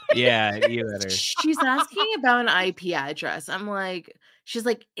 Yeah, e-letter. She's asking about an IP address. I'm like, she's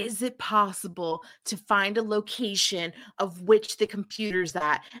like, is it possible to find a location of which the computer's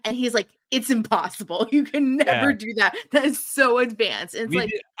at? And he's like, it's impossible. You can never do that. That is so advanced. And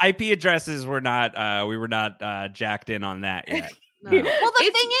it's IP addresses were not we were not jacked in on that yet. No. Well,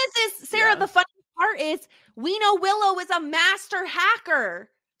 the thing is Sarah, the funny part is we know Willow is a master hacker.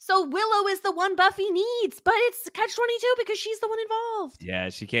 So Willow is the one Buffy needs, but it's catch-22 because she's the one involved. Yeah,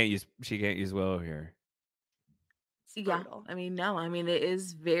 she can't use Willow here. Yeah, I mean, no, I mean, it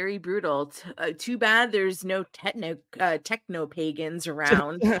is very brutal. Too bad there's no techno pagans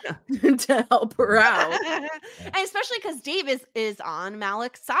around to help her out. And especially because Dave is on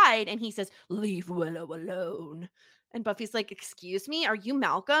Malik's side and he says, leave Willow alone. And Buffy's like, excuse me, are you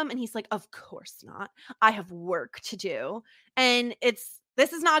Malcolm? And he's like, of course not. I have work to do. And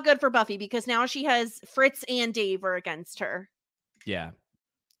this is not good for Buffy because now she has Fritz and Dave are against her. Yeah.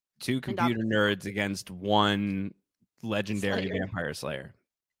 2 computer nerds against 1 legendary vampire slayer.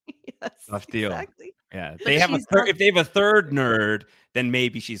 Yes, tough deal. Exactly. Yeah. If they have a third nerd, then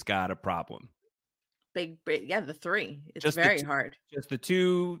maybe she's got a problem. Big, the 3. It's just very hard. Just the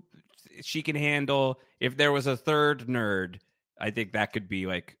 2 she can handle. If there was a third nerd, I think that could be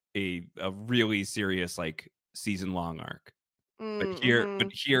like a really serious like season-long arc. But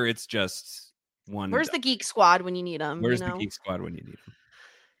here it's just one. Where's the Geek Squad when you need them? Where's the Geek Squad when you need them?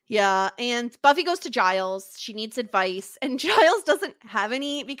 Yeah, and Buffy goes to Giles. She needs advice, and Giles doesn't have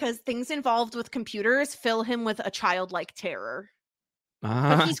any because things involved with computers fill him with a childlike terror.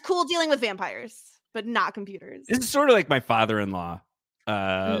 But he's cool dealing with vampires, but not computers. This is sort of like my father-in-law.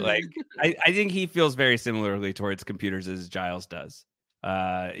 Like I think he feels very similarly towards computers as Giles does.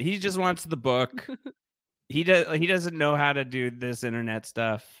 He just wants the book. He doesn't know how to do this internet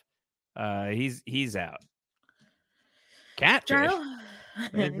stuff. He's out. Catfish.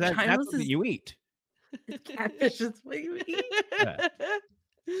 That's what you eat. Catfish is what you eat. Yeah.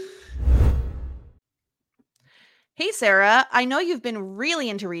 Hey, Sarah, I know you've been really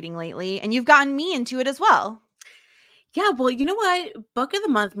into reading lately, and you've gotten me into it as well. Yeah, well, you know what? Book of the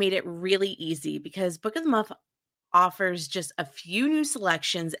Month made it really easy because Book of the Month offers just a few new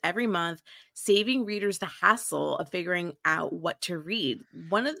selections every month, saving readers the hassle of figuring out what to read.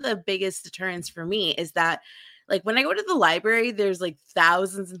 One of the biggest deterrents for me is that, like, when I go to the library, there's like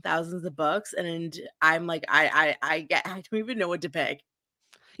thousands and thousands of books, and I'm like, I don't even know what to pick.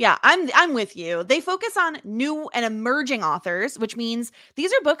 Yeah, I'm with you. They focus on new and emerging authors, which means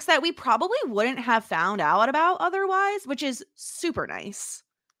these are books that we probably wouldn't have found out about otherwise, which is super nice.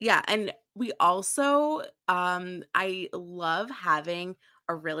 Yeah, and we also I love having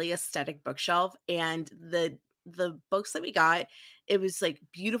a really aesthetic bookshelf, and the books that we got, it was like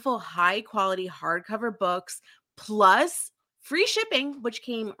beautiful high quality hardcover books plus free shipping, which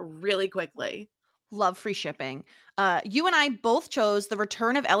came really quickly. Love free shipping. You and I both chose The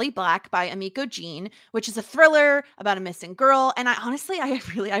Return of Ellie Black by Amiko Jean, which is a thriller about a missing girl. And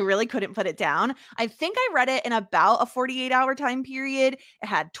I really couldn't put it down. I think I read it in about a 48-hour time period. It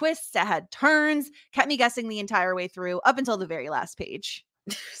had twists, it had turns, kept me guessing the entire way through up until the very last page.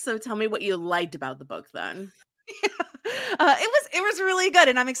 So tell me what you liked about the book then. It was really good,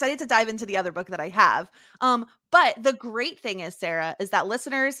 and I'm excited to dive into the other book that I have. But the great thing is, Sarah, is that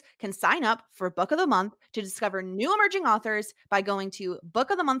listeners can sign up for Book of the Month to discover new emerging authors by going to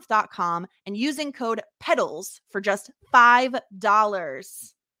bookofthemonth.com and using code PEDALS for just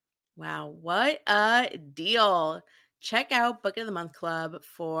 $5. Wow, what a deal. Check out Book of the Month Club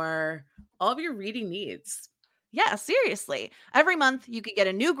for all of your reading needs. Yeah, seriously. Every month you could get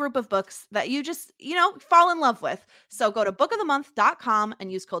a new group of books that you just, fall in love with. So go to bookofthemonth.com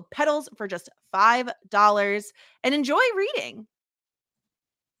and use code PEDALS for just $5 and enjoy reading.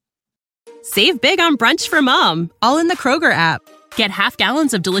 Save big on brunch for mom, all in the Kroger app. Get half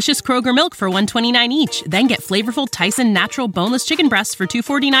gallons of delicious Kroger milk for $1.29 each. Then get flavorful Tyson natural boneless chicken breasts for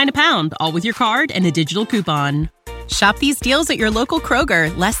 $2.49 a pound, all with your card and a digital coupon. Shop these deals at your local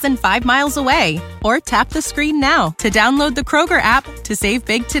Kroger, less than 5 miles away. Or tap the screen now to download the Kroger app to save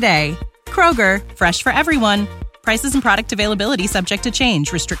big today. Kroger, fresh for everyone. Prices and product availability subject to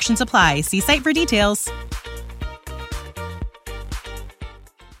change. Restrictions apply. See site for details.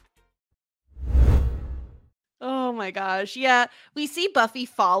 Oh my gosh. Yeah. We see Buffy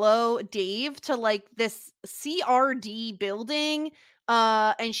follow Dave to like this CRD building.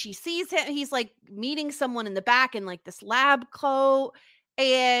 And she sees him. He's like meeting someone in the back in like this lab coat.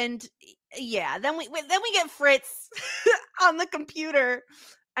 And yeah, then we get Fritz on the computer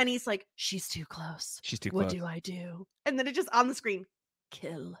and he's like, she's too close. She's too What close. do I do? And then it just on the screen,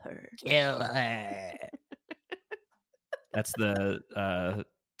 kill her. Kill her. That's the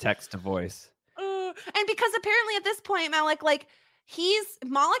text to voice. And because apparently at this point, Malik, like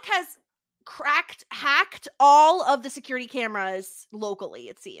Malik has hacked all of the security cameras locally,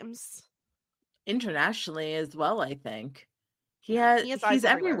 it seems. Internationally as well, I think. He's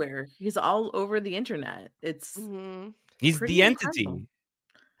everywhere. He's all over the internet. It's he's the entity. Incredible.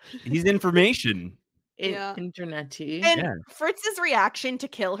 He's information. Internet-y. And Fritz's reaction to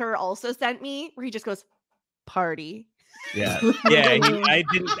kill her also sent me where he just goes, party. Yeah. I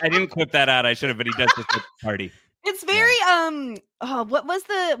didn't clip that out. I should have, but he does just clip party. It's very what was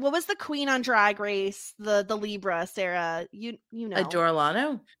the queen on Drag Race, the Libra, Sarah? You know.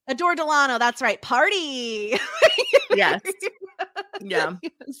 Adore Delano, that's right. Party. Yes. Yeah.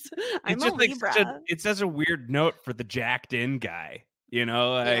 Yes. It's just it's such a weird note for the jacked in guy. He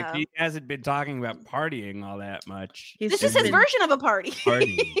hasn't been talking about partying all that much. This is his version of a party.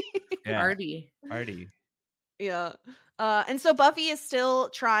 Party. Yeah. Party. Yeah. And so Buffy is still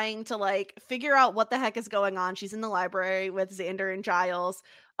trying to like figure out what the heck is going on. She's in the library with Xander and Giles.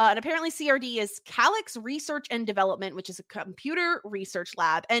 And apparently CRD is Calyx Research and Development, which is a computer research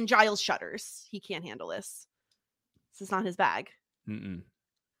lab. And Giles shudders. He can't handle this. This is not his bag. Mm-mm.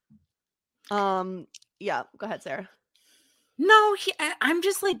 Yeah, go ahead, Sarah. No, I'm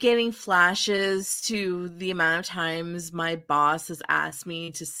just like getting flashes to the amount of times my boss has asked me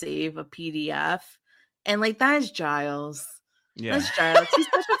to save a PDF. And like, that is Giles. Yeah. That's Giles. He's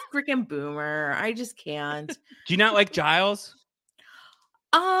such a freaking boomer. I just can't. Do you not like Giles?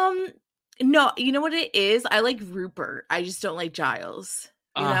 No, you know what it is? I like Rupert. I just don't like Giles.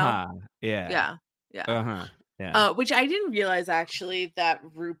 You know? Yeah. Yeah. Which I didn't realize actually that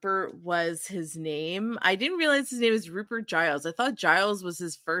Rupert was his name. I didn't realize his name was Rupert Giles. I thought Giles was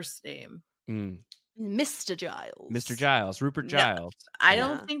his first name. Mr. Giles. Mr. Giles, Rupert No, Giles. I Yeah.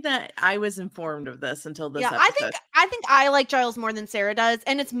 don't think that I was informed of this until this Yeah, episode. I think I like Giles more than Sarah does,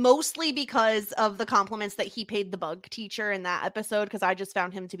 and it's mostly because of the compliments that he paid the bug teacher in that episode, because I just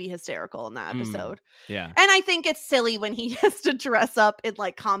found him to be hysterical in that episode. Yeah. And I think it's silly when he has to dress up in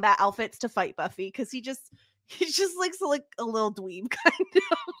like combat outfits to fight Buffy, because he just looks like a little dweeb kind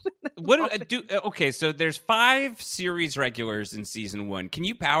of. What do okay, so there's 5 series regulars in season 1. Can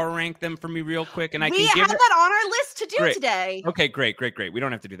you power rank them for me real quick? And I We can have give that on our list to do Great. today. Okay, great. We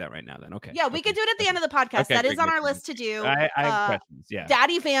don't have to do that right now then. Okay. Yeah, we okay. could do it at the end of the podcast. Okay, That is great, on our great. list to do. I have questions. Yeah.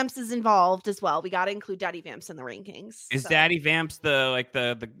 Daddy Vamps is involved as well. We got to include Daddy Vamps in the rankings. Is so. Daddy Vamps the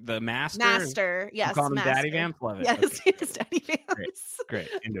master? Master? Yes, You call him master. Daddy Vamps? Love it. Yes, Okay. yes, Daddy Vamps. Great.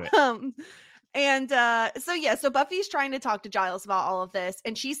 Into it. So Buffy's trying to talk to Giles about all of this,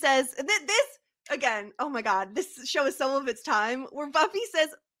 and she says this again. Oh my god, this show is so of its time. Where Buffy says,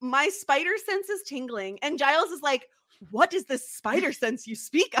 "My spider sense is tingling," and Giles is like, "What is this spider sense you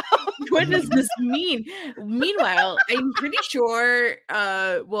speak of? What does this mean?" Meanwhile, I'm pretty sure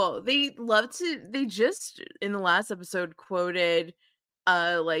they just in the last episode quoted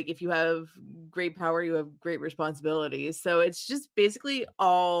like, if you have great power, you have great responsibilities. So it's just basically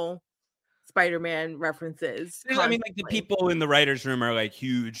all Spider-Man references. I mean, like, the constantly. people in the writers' room are like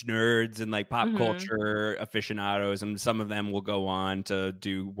huge nerds and like pop Mhm. culture aficionados, and some of them will go on to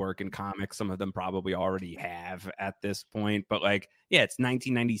do work in comics. Some of them probably already have at this point, but like, yeah, it's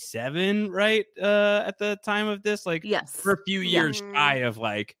 1997, right? At the time of this, like, Yes. for a few years Mhm. shy of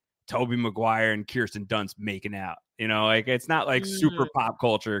like Tobey Maguire and Kirsten Dunst making out. You know, like, it's not like super pop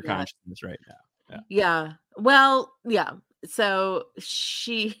culture Yeah. consciousness right now. Yeah. Well, yeah. So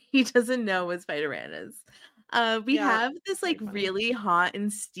he doesn't know what Spider-Man is. We Yeah, have this like funny. really hot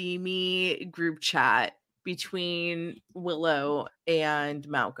and steamy group chat between Willow and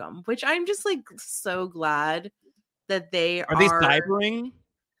Malcolm, which I'm just like so glad that they Are they cybering?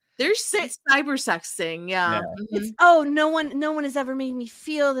 They're cyber sexting. Yeah. Yeah. Mhm. It's no one has ever made me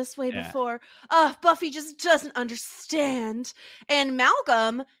feel this way Yeah. before. Buffy just doesn't understand. And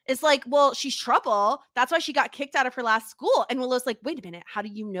Malcolm is like, well, she's trouble. That's why she got kicked out of her last school. And Willow's like, wait a minute, how do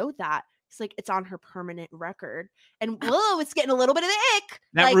you know that? He's like, it's on her permanent record. And Willow is getting a little bit of the ick.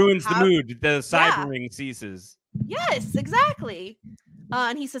 That like, ruins the how- mood. The cybering ceases. Yes, exactly.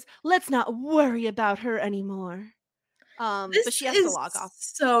 And he says, let's not worry about her anymore. But This she has to is log off.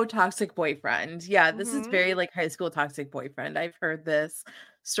 so toxic boyfriend. Yeah, this is Mhm. very like high school toxic boyfriend. I've heard this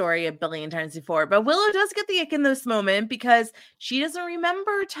story a billion times before, but Willow does get the ick in this moment because she doesn't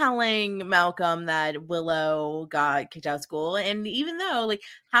remember telling Malcolm that Willow got kicked out of school. And even though, like,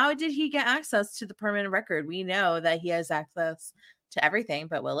 how did he get access to the permanent record? We know that he has access to everything,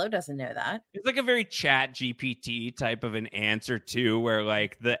 but Willow doesn't know that. It's like a very chat GPT type of an answer too, where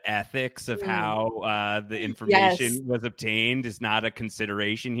like the ethics of how the information was obtained is not a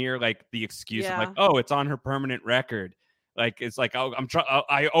consideration here. Like the excuse of like, oh, it's on her permanent record. Like, it's like, oh,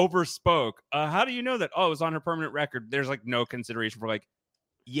 I overspoke. How do you know that? Oh, it was on her permanent record. There's like no consideration for like,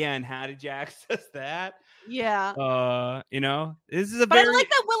 yeah, and how did you access that? Yeah. You know, this is a But very I like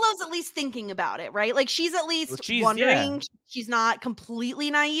that Willow's at least thinking about it, right? Like she's at least she's- wondering. yeah. She's not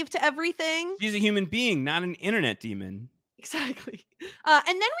completely naive to everything. she's a human being, not an internet demon. Exactly. And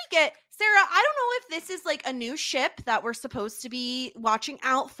then we get Sarah. I don't know if this is like a new ship that we're supposed to be watching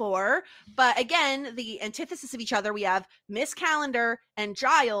out for, but again, the antithesis of each other. We have Miss Calendar and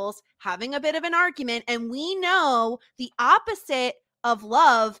Giles having a bit of an argument, and we know the opposite of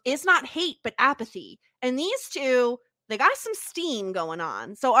love is not hate but apathy. And these two, they got some steam going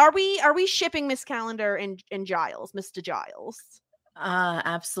on. So are we shipping Miss Calendar and Giles, Mr. Giles?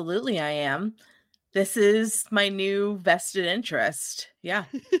 Absolutely, I am. This is my new vested interest. Yeah.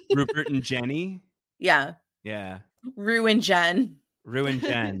 Rupert and Jenny. Yeah. Yeah. Rue and Jen. Ruin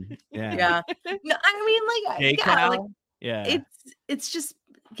Jen. Yeah. Yeah. No, I mean, like, Jay yeah, like, Cal? Yeah. it's just,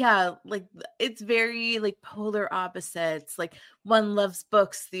 yeah, like it's very like polar opposites. Like one loves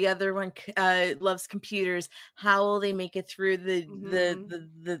books, the other one loves computers. How will they make it through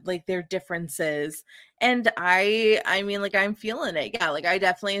the like their differences? And I mean, like, I'm feeling it. Yeah, like I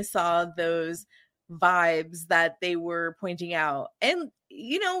definitely saw those vibes that they were pointing out. And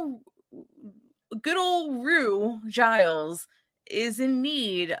you know, good old Rue Giles is in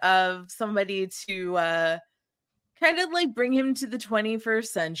need of somebody to kind of like bring him to the 21st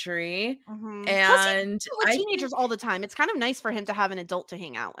century. And with teenagers all the time. It's kind of nice for him to have an adult to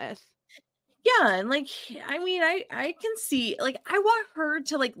hang out with. Yeah, and like, I mean, I can see, like, I want her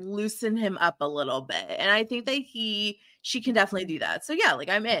to like loosen him up a little bit, and I think that she can definitely do that. So yeah, like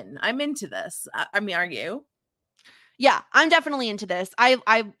I'm into this. I mean, are you? Yeah, I'm definitely into this.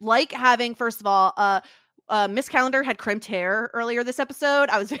 I like having, first of all, Miss Calendar had crimped hair earlier this episode.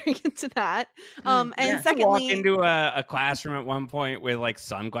 I was very into that. And yeah. Walk secondly, into a classroom at one point with like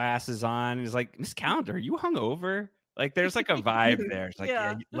sunglasses on. He's like, Miss Calendar, you hung over? Like, there's like a vibe there. It's like,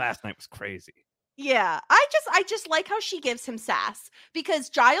 Yeah. last night was crazy. yeah, I just like how she gives him sass, because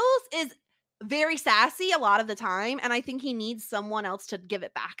Giles is very sassy a lot of the time, and I think he needs someone else to give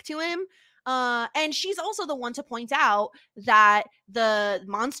it back to him. And she's also the one to point out that the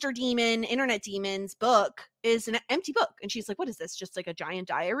monster demon, internet demons book is an empty book. And she's like, what is this? Just like a giant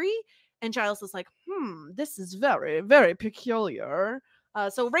diary? And Giles is like, this is very, very peculiar.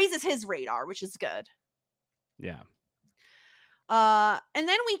 So raises his radar, which is good. Yeah. And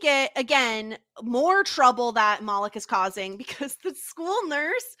then we get, again, more trouble that Moloch is causing, because the school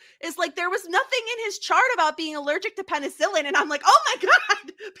nurse is like, there was nothing in his chart about being allergic to penicillin. And I'm like, oh my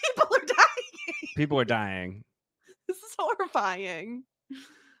God, people are dying. People are dying. This is horrifying.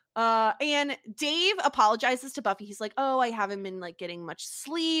 And Dave apologizes to Buffy. He's like, oh, I haven't been like getting much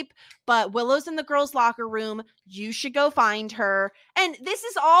sleep, but Willow's in the girls' locker room. You should go find her. And this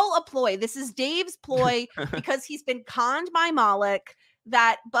is all a ploy. This is Dave's ploy, because he's been conned by Moloch,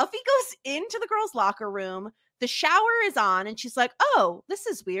 that Buffy goes into the girls' locker room. The shower is on, and she's like, oh, this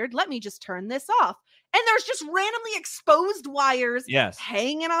is weird. Let me just turn this off. And there's just randomly exposed wires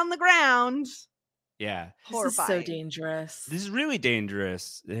hanging on the ground. Yeah. This is so dangerous. This is really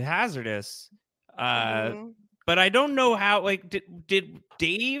dangerous. Hazardous. But I don't know how, like, did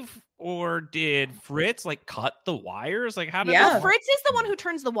Dave or did Fritz like cut the wires? Like, how did Well, Fritz is the one who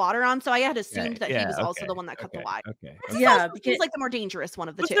turns the water on, so I had assumed that he was also the one that cut the wire. He's like the more dangerous one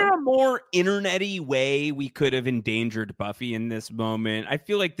of the two. Was there a more internet-y way we could have endangered Buffy in this moment? I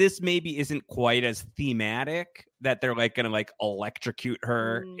feel like this maybe isn't quite as thematic, that they're like gonna like electrocute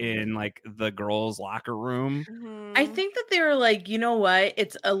her in like the girls' locker room. I think that they were like, you know what?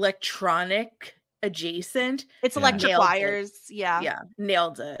 It's electronic adjacent. It's electric wires. Yeah,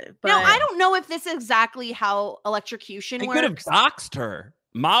 nailed it. But now I don't know if this is exactly how electrocution works. They could have doxed her.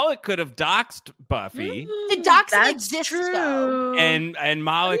 Moloch could have doxed Buffy. The doxing exists though. And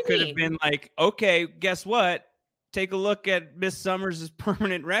Moloch could have been like, okay, guess what? Take a look at Miss Summers'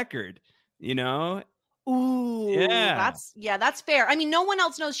 permanent record, you know? Ooh, that's fair. I mean, no one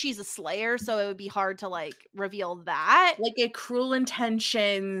else knows she's a Slayer, so it would be hard to like reveal that. Like a Cruel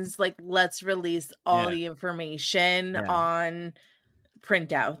Intentions, like let's release all the information on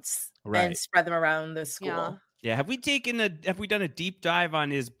printouts and spread them around the school. Yeah. Have we done a deep dive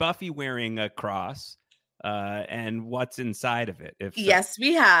on, is Buffy wearing a cross? And what's inside of it? If so. Yes,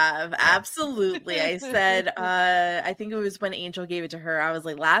 we have. Absolutely. I said, I think it was when Angel gave it to her. I was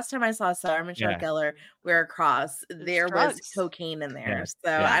like, last time I saw Sarah Michelle Gellar wear a cross, there was cocaine in there.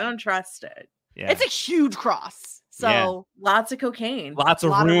 I don't trust it. Yeah. It's a huge cross. So lots of cocaine. Lots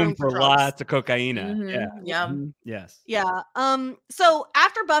of room for lots of cocaine. Yes. Yeah. So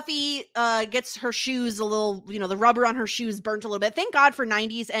after Buffy gets her shoes a little, the rubber on her shoes burnt a little bit. Thank God for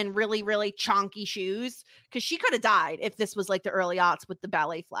 90s and really, really chonky shoes, because she could have died if this was like the early aughts with the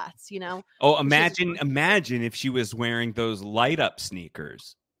ballet flats, Oh, imagine if she was wearing those light up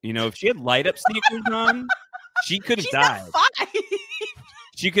sneakers. If she had light up sneakers on, she could have died.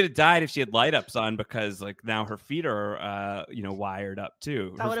 She could have died if she had light ups on, because like now her feet are wired up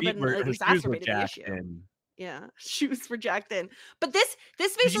too. That would have been exacerbated the issue. Yeah, shoes were jacked in. But this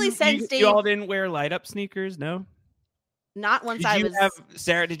basically sends Dave. You all didn't wear light up sneakers, no? Not once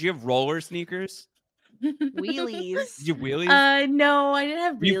Sarah, did you have roller sneakers? Wheelies. Did you wheelies? No, I didn't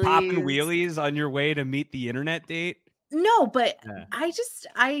have wheelies. You popping wheelies on your way to meet the internet date? No, but I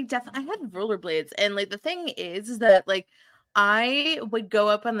definitely had rollerblades, and like the thing is that like I would go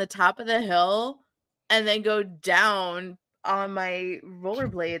up on the top of the hill and then go down on my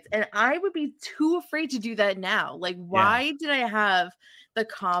rollerblades, and I would be too afraid to do that now. Like, why did I have the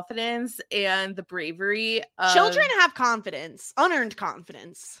confidence and the bravery? Children have confidence, unearned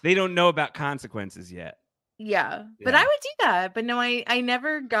confidence. They don't know about consequences yet. Yeah, but I would do that. But no, I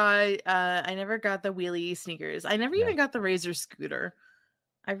never got the wheelie sneakers. I never even got the Razor scooter.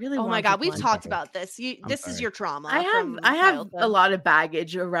 I really Oh my God, we've talked about this. This is your trauma. I have a lot of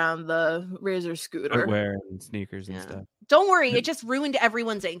baggage around the Razor scooter. Footwear and sneakers and stuff. Don't worry, it just ruined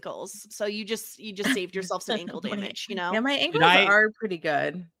everyone's ankles. So you just saved yourself some ankle damage, Yeah, my ankles are pretty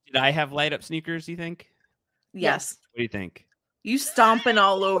good. Did I have light up sneakers, you think? Yes. What do you think? You stomping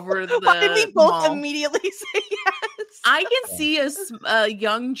all over the Why did we both mall. immediately say yes? I can see a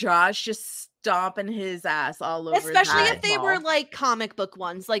young Josh just stomping his ass all over. Especially that if they mall. were like comic book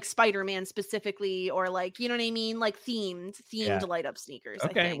ones, like Spider-Man specifically, or like, you know what I mean? Like themed Yeah. light up sneakers. I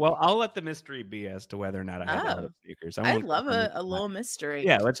Okay, think. well, I'll let the mystery be as to whether or not I have light Oh. up sneakers. I won't love confirm it a or not. little mystery.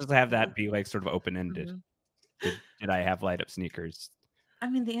 Yeah, let's just have that be like sort of open ended. Mhm. Did I have light up sneakers? I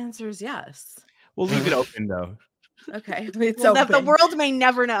mean, the answer is yes. We'll leave it open though. Okay, it's Well, open. the world may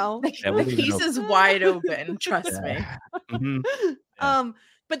never know. Yeah, we'll The leave it case open. is wide open. Trust me. Mhm. Yeah.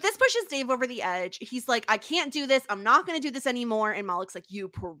 But this pushes Dave over the edge. He's like, I can't do this. I'm not going to do this anymore. And Malik's like, you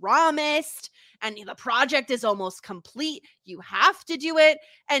promised. And the project is almost complete. You have to do it.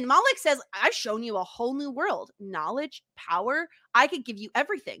 And Malik says, I've shown you a whole new world. Knowledge, power. I could give you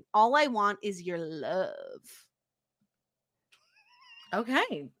everything. All I want is your love.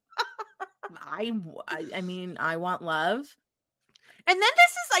 Okay. I mean, I want love. And then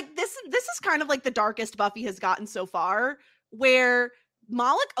this is kind of like the darkest Buffy has gotten so far, where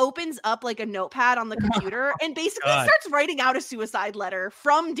Malik opens up like a notepad on the computer and basically God. starts writing out a suicide letter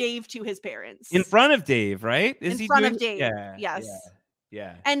from Dave to his parents. In front of Dave, right? In front of doing- Dave, Yeah. yes.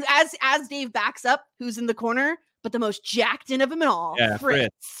 Yeah. And as Dave backs up, who's in the corner, but the most jacked in of them all, Yeah,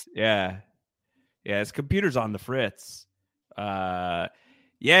 Fritz. Yeah. Yeah, his computer's on the fritz.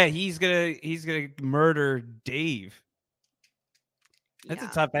 Yeah, he's gonna murder Dave. That's Yeah.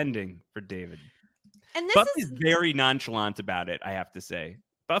 a tough ending for David. And this Buffy's is very nonchalant about it, I have to say.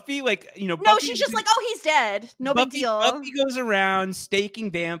 Buffy, like, no, Buffy she's just like, oh, he's dead. No big deal. Buffy goes around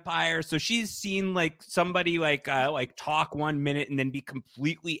staking vampires, so she's seen like somebody like talk 1 minute and then be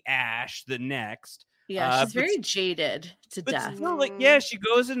completely ash the next. Yeah, she's but very jaded to But death. still, like, yeah, she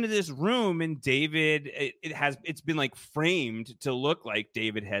goes into this room and David, it's been like framed to look like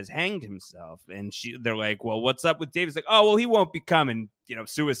David has hanged himself, and they're like, well, what's up with David? It's like, oh, well, he won't be coming,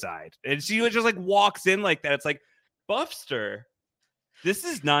 suicide, and she just like walks in like that. It's like, Buffster, this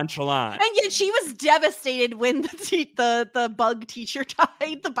is nonchalant. And yet she was devastated when the bug teacher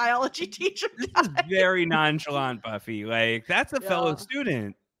died, the biology teacher This died. is very nonchalant, Buffy. Like, that's a fellow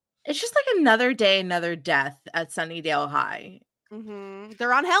student. It's just like another day, another death at Sunnydale High. Mm-hmm.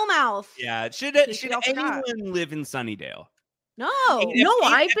 They're on Hellmouth. Yeah, should y'all anyone forgot. live in Sunnydale? No, No,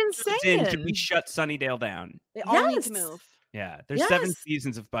 I've been Episodes in, Should we saying. shut Sunnydale down? they all need to Yes. move. Yeah, there's 7 Yes.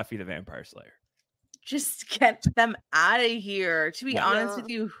 seasons of Buffy the Vampire Slayer. Just get them out of here. To be Yeah. honest with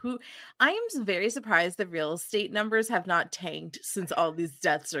you, I am very surprised the real estate numbers have not tanked since all these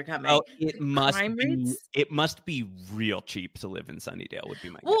deaths are coming. Oh, it must crime be. rates? It must be real cheap to live in Sunnydale. Would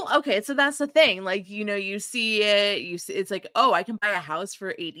be my Well, guess. okay, so that's the thing. Like, you see it, it's like, oh, I can buy a house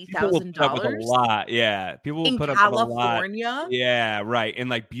for People will put up with a $80,000 lot. Yeah, people will in put up with a lot. California. Yeah, right. And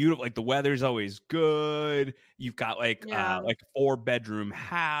like beautiful, like the weather's always good. You've got like Yeah. like a 4-bedroom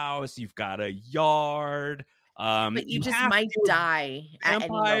house. You've got a yard. But you just have might to- die at any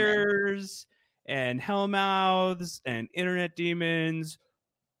moment. vampires and hellmouths and internet demons,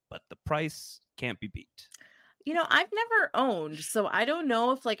 but the price can't be beat. I've never owned, so I don't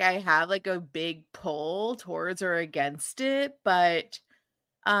know if like I have like a big pull towards or against it, but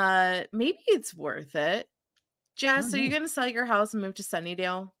maybe it's worth it. Jess, are you gonna sell your house and move to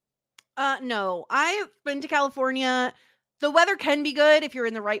Sunnydale? No, I've been to California. The weather can be good if you're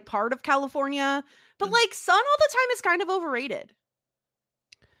in the right part of California, but like sun all the time is kind of overrated.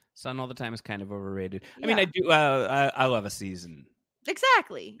 Sun all the time is kind of overrated. I mean, Yeah. I do. I love a season.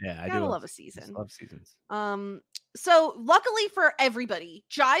 Exactly. Yeah, I Gotta do love a I just season. love seasons. So luckily for everybody,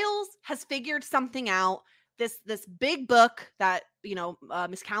 Giles has figured something out. This big book that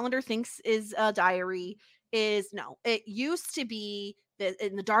Miss Calendar thinks is a diary it used to be that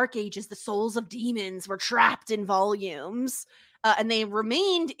in the Dark Ages the souls of demons were trapped in volumes, and they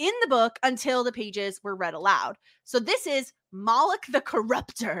remained in the book until the pages were read aloud. So this is Moloch the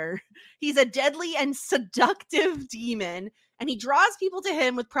Corruptor. He's a deadly and seductive demon, and he draws people to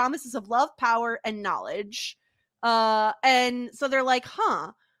him with promises of love, power, and knowledge. And so they're like,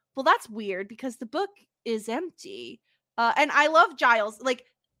 well, that's weird because the book is empty. And I love Giles. Like,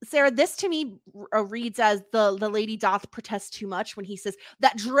 Sarah, this to me reads as the lady doth protest too much when he says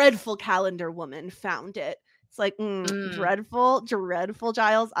that dreadful calendar woman found it. It's like, dreadful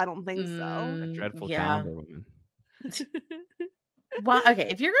Giles. I don't think so. A dreadful yeah. calendar woman. Well, okay,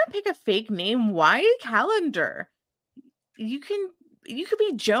 if you're gonna pick a fake name, why Calendar? You could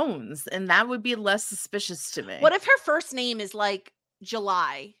be Jones, and that would be less suspicious to me. What if her first name is like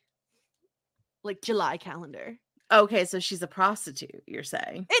July? Like July Calendar. Okay, so she's a prostitute, you're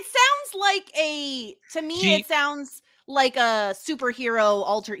saying? It sounds like it sounds like a superhero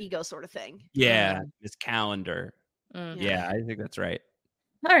alter ego sort of thing. Yeah, Miss Calendar. Mm. Yeah, I think that's right.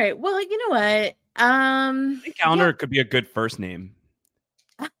 All right. Well, you know what? I think Calendar could be a good first name.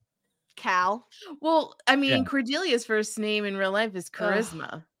 Cal. Well, I mean, Yeah. Cordelia's first name in real life is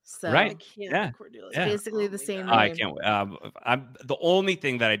Charisma. So I Right. can't Yeah. with Cordelia. Yeah. basically the my same God. I name. can't. I'm the only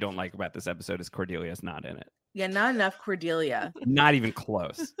thing that I don't like about this episode is Cordelia's not in it. Yeah, not enough Cordelia. Not even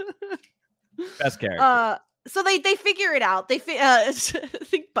close. Best character. So they figure it out. I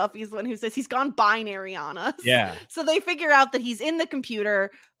think Buffy's the one who says he's gone binary on us. Yeah. So they figure out that he's in the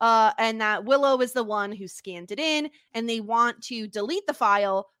computer, and that Willow is the one who scanned it in, and they want to delete the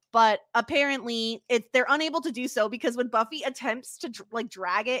file, but apparently they're unable to do so because when Buffy attempts to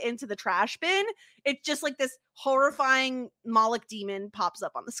drag it into the trash bin, it's just like this horrifying Moloch demon pops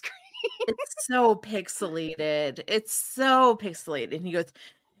up on the screen. It's so pixelated. It's so pixelated. And he goes,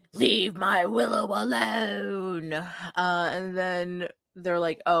 "Leave my Willow alone." And then they're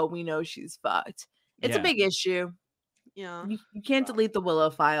like, "Oh, we know she's fucked." It's a Yeah. big issue. Yeah. You can't delete the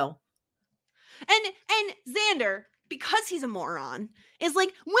Willow file. And Xander, because he's a moron, is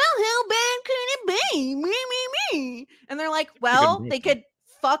like, well, how bad could it be? Me. And they're like, well, point, they though. could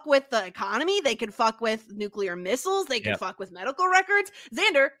fuck with the economy. They could fuck with nuclear missiles. They could Yep. fuck with medical records.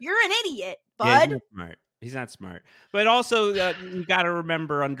 Xander, you're an idiot, Yeah, bud. he's not smart. He's not smart. But also, you got to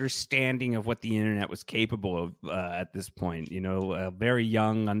remember understanding of what the internet was capable of at this point. You know, a very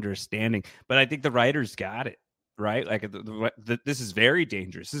young understanding. But I think the writers got it right. Like this is very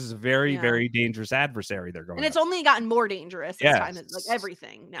dangerous. This is a very, Yeah. very dangerous adversary they're going. And it's up. only gotten more dangerous as time is like Yes.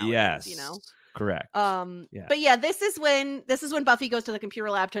 everything nowadays, Yes, you know. correct. Yeah. But yeah, this is when Buffy goes to the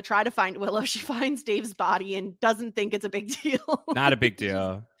computer lab to try to find Willow. She finds Dave's body and doesn't think it's a big deal. Not a big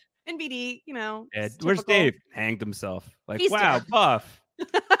deal. NBD, you know. Yeah, it's where's typical. Dave? Hanged himself. Like, He's wow, dead. Buff.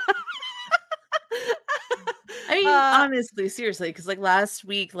 I mean, Uh, honestly, seriously, because like last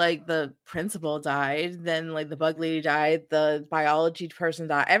week, like the principal died, then like the bug lady died, the biology person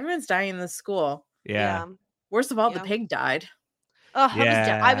died. Everyone's dying in this school. Yeah. Worst of all, Yeah. the pig died. Oh,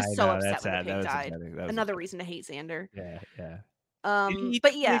 Yeah, I was I so know, upset that's when sad. the That pig was died. upsetting. That was Another upsetting. reason to hate Xander. Yeah. Did he eat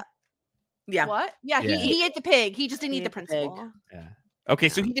But the yeah. pig? Yeah. What? Yeah, Yeah. he ate the pig. He just didn't He eat the ate the pig. principal. Yeah. Okay,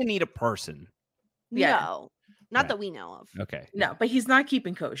 so he didn't eat a person. Yeah. No. Not Right. that we know of. Okay. No, but he's not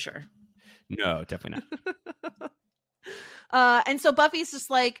keeping kosher. No, definitely not. And so Buffy's just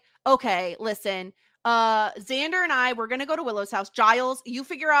like, okay, listen, Xander and I, we're gonna go to Willow's house. Giles, you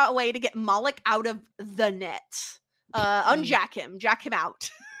figure out a way to get Moloch out of the net. Unjack him, jack him out.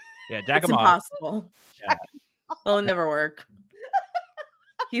 Yeah, jack It's him off. impossible. Yeah. It'll never work.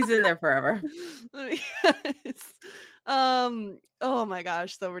 He's in there forever. Yes. Oh my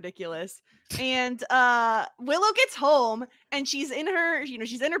gosh, so ridiculous. And Willow gets home and she's in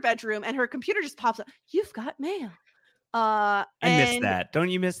her bedroom and her computer just pops up. You've got mail. I miss that. Don't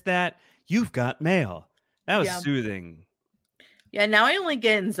you miss that? You've got mail. That was Yeah. soothing. Yeah, now I only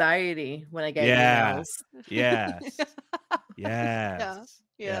get anxiety when I get Yeah. emails. Yes. Yes.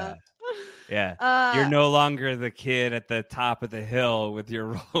 Yeah. Yeah. You're no longer the kid at the top of the hill with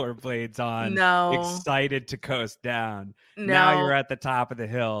your rollerblades on, No. excited to coast down. No. Now you're at the top of the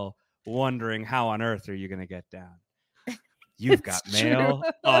hill wondering how on earth are you going to get down. You've got It's mail.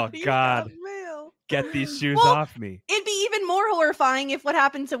 true. Oh You've God. got mail. Get these shoes Well, off me. It'd be even more horrifying if what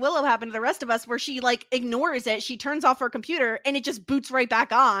happened to Willow happened to the rest of us, where she like ignores it, she turns off her computer, and it just boots right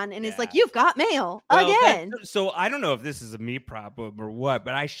back on, and is like, Yeah. "You've got mail Well, again." So I don't know if this is a me problem or what,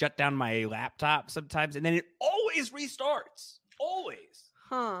 but I shut down my laptop sometimes and then it always restarts. Always.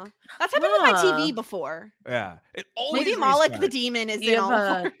 Huh? That's happened with my Huh. TV before. Yeah. It always Maybe Moloch the restarts. demon is You in all have of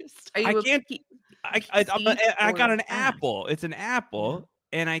a- ours. Are you I a can't- P- I got or an an app? Apple. It's an Apple,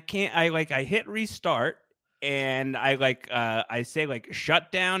 and I can't. I hit restart, and I say like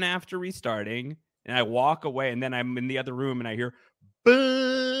shut down after restarting, and I walk away, and then I'm in the other room, and I hear,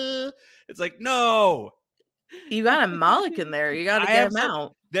 "Buh." It's like no, You got a Moloch in there. You got to I get have him some-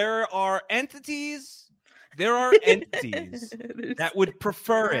 out. there are entities. There are entities that would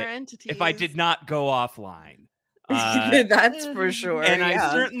prefer There are it if I entities. did not go offline. Uh, That's for sure. and I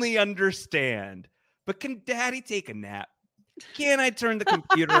yeah. certainly understand. But can Daddy take a nap? Can I turn the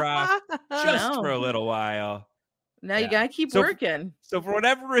computer off just for a No. little while? Now Yeah. you gotta keep So- working. So for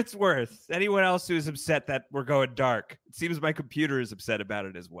whatever it's worth, anyone else who's upset that we're going dark, it seems my computer is upset about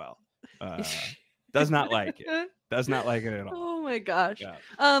it as well. Does not like it. Does not like it at all. Oh my gosh. Yeah.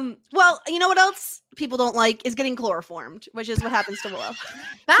 Well, you know what else people don't like is getting chloroformed, which is what happens to Willow.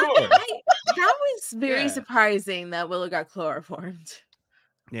 Sure. That was very Yeah. surprising that Willow got chloroformed.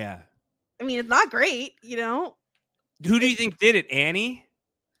 Yeah. I mean, it's not great, you know. Who do you think did it? Annie?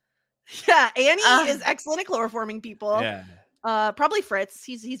 Yeah, Annie Uh, is excellent at chloroforming people. Yeah. Probably Fritz.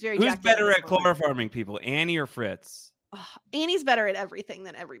 He's very Who's jacked better up at this moment. chloroforming people, Annie or Fritz? Annie's better at everything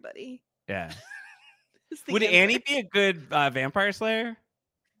than everybody. Yeah. is the Would answer. Annie be a good vampire slayer?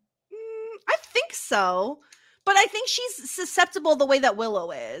 I think so. But I think she's susceptible the way that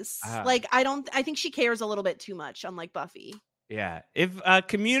Willow is. Like, I think she cares a little bit too much, unlike Buffy. Yeah. If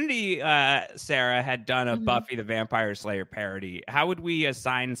Community, Sarah, had done a Buffy the Vampire Slayer parody, how would we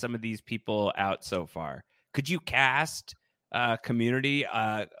assign some of these people out so far? Could you cast Community,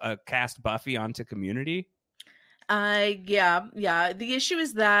 cast Buffy onto Community? Yeah. The issue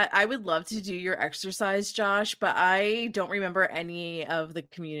is that I would love to do your exercise, Josh, but I don't remember any of the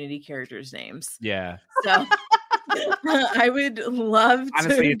Community characters' names. Yeah. So I would love to.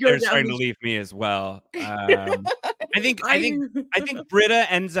 Honestly, go they're down starting to leave me as well. I think Britta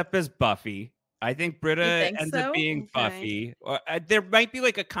ends up as Buffy. I think Britta ends up being Buffy. There might be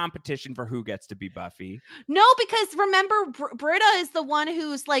like a competition for who gets to be Buffy. No, because remember, Britta is the one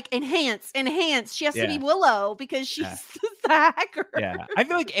who's like enhance. She has to be Willow because she's the hacker. Yeah, I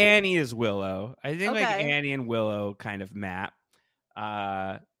feel like Annie is Willow. I think like Annie and Willow kind of map.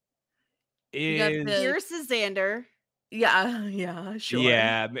 Here's Xander. Yeah, sure.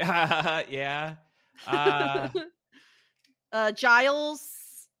 Yeah. Giles.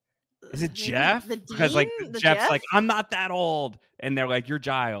 Is it Jeff? Because like Jeff's like, I'm not that old, and they're like, you're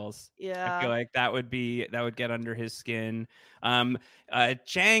Giles. Yeah, I feel like that would get under his skin.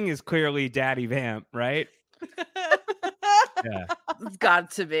 Chang is clearly Daddy Vamp, right? Yeah, it's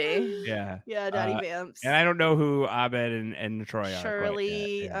got to be. Yeah, Daddy Vamps. And I don't know who Abed and Troy are.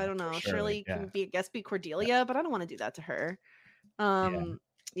 Shirley, I don't know. Shirley can be Cordelia, but I don't want to do that to her.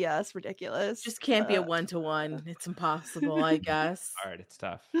 Yeah, it's ridiculous. Just can't be a 1-to-1. It's impossible, I guess. All right, it's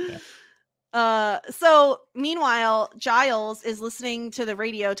tough. Yeah. So meanwhile, Giles is listening to the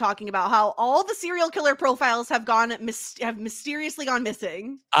radio talking about how all the serial killer profiles have mysteriously gone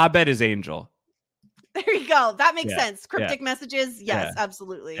missing. Abed is Angel. There you go. That makes sense. Cryptic messages. Yes,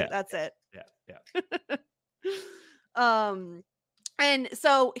 absolutely. That's it. Yeah. And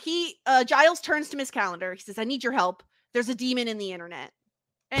so Giles turns to Miss Calendar. He says, I need your help. There's a demon in the internet.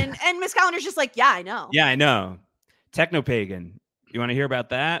 And Miss Calendar's just like, yeah, I know. Yeah, I know. Technopagan. You want to hear about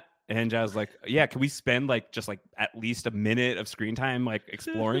that? And Giles like, yeah, can we spend like just like at least a minute of screen time like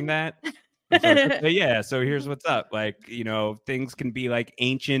exploring that? Yeah, so here's what's up. Like, things can be like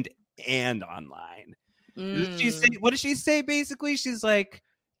ancient and online. What does she say basically? She's like,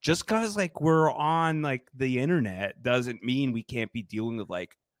 just because like we're on like the internet doesn't mean we can't be dealing with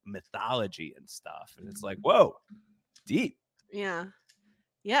like mythology and stuff. And it's like, whoa, deep. Yeah.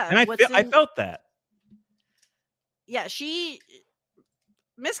 And I felt that. Yeah,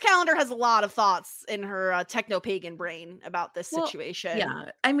 Miss Calendar has a lot of thoughts in her techno-pagan brain about this situation.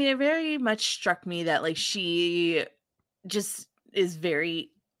 Yeah, I mean, it very much struck me that like she just is very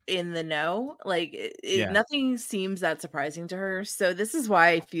in the know. Like nothing seems that surprising to her. So this is why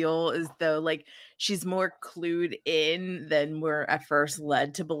I feel as though like she's more clued in than we're at first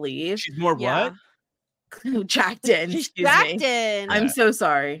led to believe. She's more what? Jacked in. She's jacked in. I'm so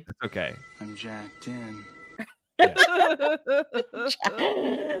sorry. It's okay. I'm jacked in.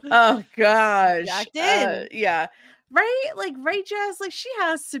 Oh gosh. Jacked in. Yeah. Right? Like, right, Jazz? Like, she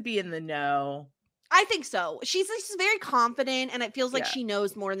has to be in the know. I think so. She's very confident, and it feels like she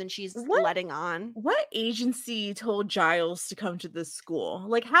knows more than she's letting on. What agency told Giles to come to this school?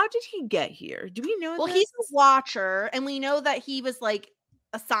 Like, how did he get here? Do we know? Well, he's a watcher, and we know that he was like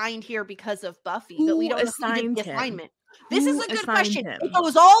assigned here because of Buffy, but we don't know who did the assignment. This is a good question. It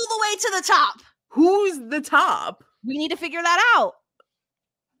goes all the way to the top. Who's the top? We need to figure that out.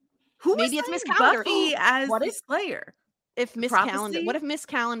 Maybe it's Miss Calendar as the Slayer. If Miss Calendar, what if Miss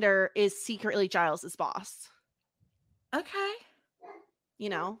Calendar is secretly Giles's boss? Okay.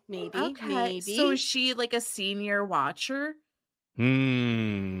 Maybe. Okay. Maybe. So is she like a senior watcher?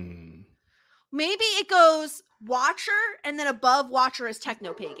 Maybe it goes watcher, and then above watcher is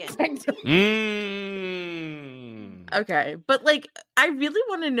techno-pagan. Okay. But like, I really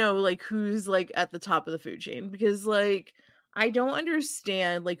want to know like who's like at the top of the food chain, because like I don't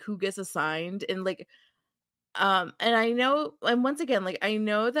understand like who gets assigned, and like and I know, and once again, like I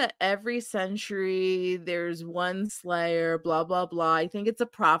know that every century there's one Slayer, blah blah blah. I think it's a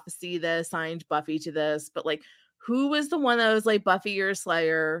prophecy that assigned Buffy to this, but like who was the one that was like, Buffy, you're a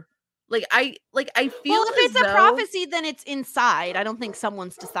Slayer? I feel well, if it's a prophecy, then it's inside. I don't think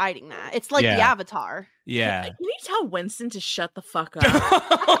someone's deciding that. It's like the Avatar. Yeah. Can you tell Winston to shut the fuck up?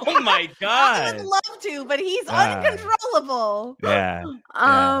 Oh my god. I would love to, but he's uncontrollable. Yeah.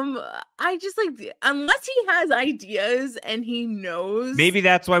 I just like, unless he has ideas and he knows. Maybe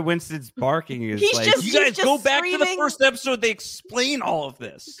that's why Winston's barking is you guys go back to the first episode. They explain all of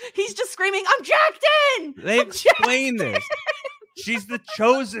this. He's just screaming, I'm jacked in. They explain this. She's the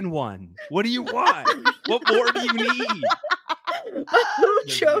chosen one. What do you want? What more do you need? Who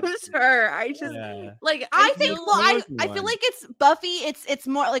chose her? I just like I think feel- I feel like it's Buffy, it's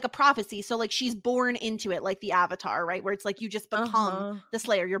more like a prophecy. So like she's born into it, like the Avatar, right? Where it's like you just become the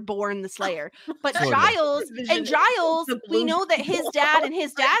Slayer, you're born the Slayer. But Sort of. Giles Vision and is Giles, the we blue know that his dad and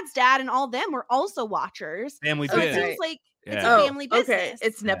his dad's dad and all them were also watchers. Family So it business. seems like it's Yeah. a family business. Okay,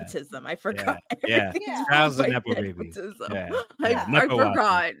 it's nepotism. I forgot. Yeah. Everything's Giles run is a by Nepo baby. nepotism. Yeah. I Yeah. Nepo watcher.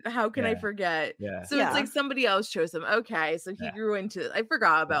 forgot. How can I Yeah. forget? Yeah. So Yeah. it's like somebody else chose him. Okay, so he Yeah. grew into. I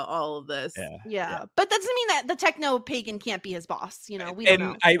forgot about all of this. Yeah. Yeah. But that doesn't mean that the techno pagan can't be his boss. You know, we don't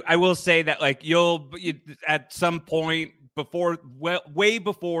know. I will say that like you at some point before way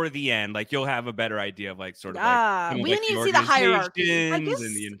before the end, like you'll have a better idea of like sort of like we need to see the hierarchy. I and guess-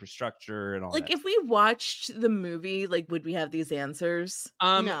 the infrastructure and all Like that. if we watched the movie, like would we have these answers?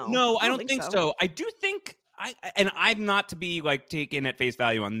 No, I don't think so. I do think I'm not to be like taken at face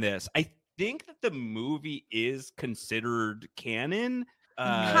value on this. I think that the movie is considered canon.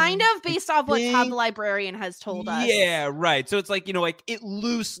 Kind of based off what Todd think- the Librarian has told us. Yeah, right. So it's like, like it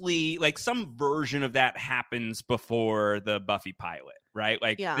loosely, like some version of that happens before the Buffy pilot, right?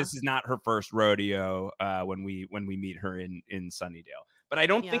 Like this is not her first rodeo when we meet her in Sunnydale. But I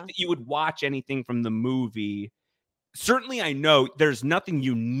don't think that you would watch anything from the movie. Certainly I know there's nothing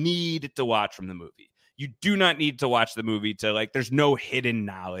you need to watch from the movie. You do not need to watch the movie to like there's no hidden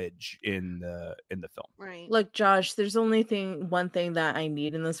knowledge in the film. Right. Look, Josh, there's only one thing that I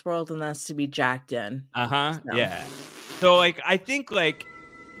need in this world, and that's to be jacked in. Uh-huh. So. Yeah. So like I think like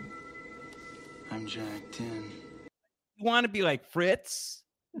I'm jacked in. you want to be like Fritz,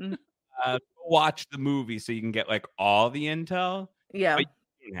 watch the movie so you can get like all the intel. Yeah. But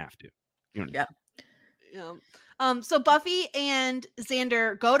you don't have to. You don't have to. Yeah. So Buffy and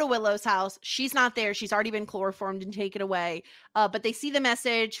Xander go to Willow's house. She's not there. She's already been chloroformed and taken away. But they see the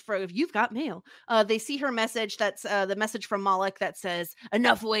message for if you've got mail. They see her message. That's the message from Moloch that says,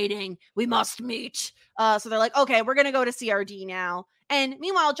 "Enough waiting. We must meet." So they're like, "Okay, we're gonna go to CRD now." And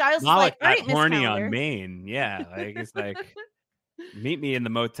meanwhile, Giles Moloch is like, "All right, got Miss horny Calendar." on Maine. Yeah, like it's like meet me in the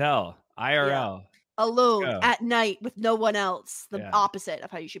motel, IRL. Alone Go. at night with no one else. The Yeah. opposite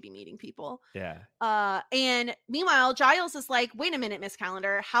of how you should be meeting people. Yeah. And meanwhile, Giles is like, "Wait a minute, Miss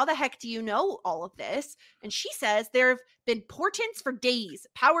Calendar, how the heck do you know all of this?" And she says, "There have been portents for days,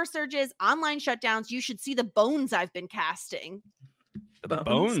 power surges, online shutdowns. You should see the bones I've been casting." The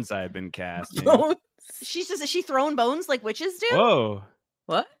bones I've been casting. She says, "Is she throwing bones like witches do?" Whoa.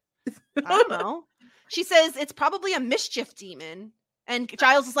 What? I don't know. She says it's probably a mischief demon. And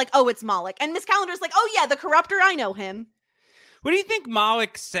Giles is like, "Oh, it's Moloch." And Miss Calendar's like, "Oh yeah, the corruptor, I know him." What do you think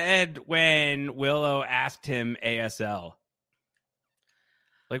Moloch said when Willow asked him ASL?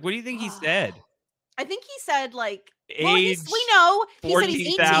 Like, what do you think he said? I think he said like, Age, well, we know he said he's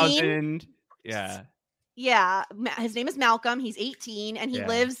 18. 14,000. Yeah. Yeah, his name is Malcolm. He's 18 and he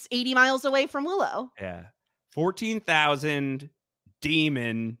lives 80 miles away from Willow. Yeah. 14,000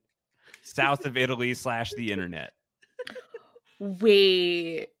 demon south of Italy / the internet.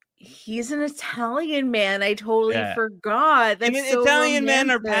 Wait, he's an Italian man. I totally forgot. That's so Italian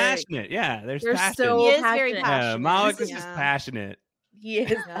men are romantic. passionate. Yeah, they're passionate. So He is passionate. very Yeah, passionate. Moloch is just passionate. He is.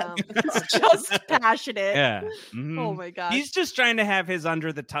 He's just passionate. Yeah. Oh Mhm. my gosh. He's just trying to have his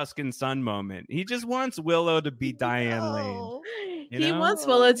under the Tuscan sun moment. He just wants Willow to be Diane Lane. You He know? wants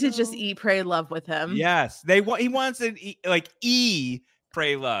Willow to just eat, pray, love with him. Yes, he wants it like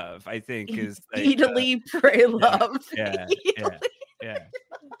pray love. I think is like, Italy, pray, love. Yeah, yeah.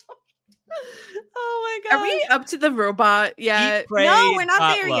 Oh my god. Are we up to the robot yet? Eat, pray, No, we're not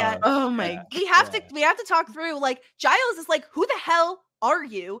hot there yet. love. Oh my Yeah. We have to talk through, like, Giles is like, "Who the hell are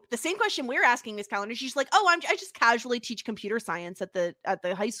you?" The same question we're asking Miss Calendar. She's like, "Oh, I just casually teach computer science at the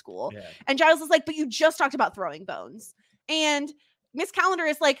high school." Yeah. And Giles is like, "But you just talked about throwing bones." And Miss Calendar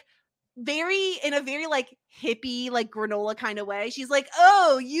is like, in a very like hippie, like granola kind of way. She's like,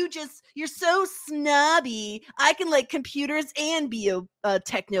 "Oh, you're so snobby. I can like computers and be a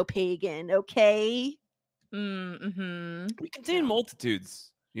techno pagan, okay?" Mm-hmm. We contain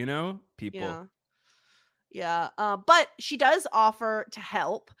multitudes, people. Yeah. But she does offer to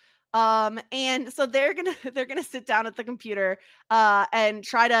help. And so they're gonna sit down at the computer and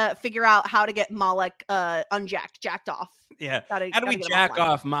try to figure out how to get Moloch jacked off. Yeah. How do we get him jack offline.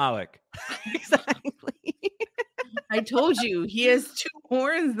 off Moloch? Exactly. I told you he has two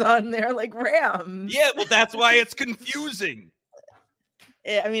horns on there like rams. Yeah, well, that's why it's confusing.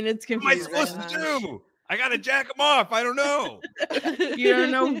 I mean, it's What am I confusing. supposed to do? I gotta jack him off. I don't know. You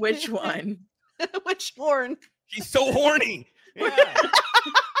don't know which one. Which horn? He's so horny. Yeah.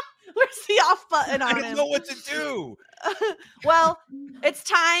 Where's the off button I on don't him? know what to do. Well, it's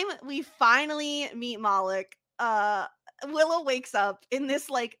time we finally meet Moloch. Willow wakes up in this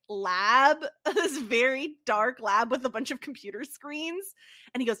like lab, this very dark lab with a bunch of computer screens,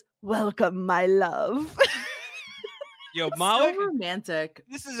 and he goes, "Welcome, my love." Yo, So Malik, romantic.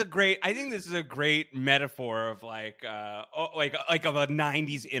 I think this is a great metaphor of like of a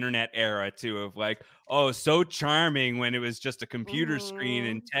 90s internet era too, of like, oh, so charming when it was just a computer screen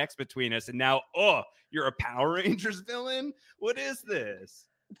and text between us, and now, oh, you're a Power Rangers villain? What is this?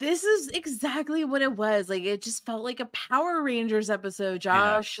 This is exactly what it was. Like, it just felt like a Power Rangers episode,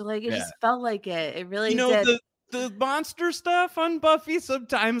 Josh. Like, it just felt like it. It really did. The monster stuff on Buffy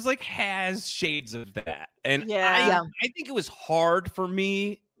sometimes like has shades of that. And I think it was hard for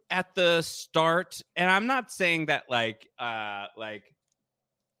me at the start. And I'm not saying that like I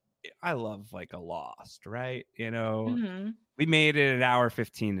love like a Lost, right? You know, we made it at hour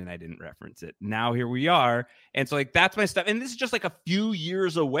 15 and I didn't reference it. Now here we are. And so like that's my stuff. And this is just like a few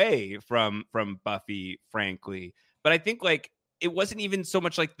years away from Buffy, frankly. But I think like it wasn't even so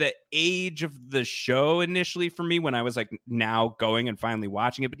much like the age of the show initially for me when I was like now going and finally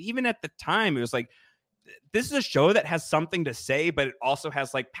watching it. But even at the time, it was like, this is a show that has something to say, but it also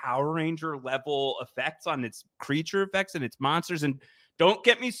has like Power Ranger level effects on its creature effects and its monsters. And don't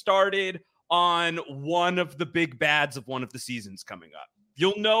get me started on one of the big bads of one of the seasons coming up.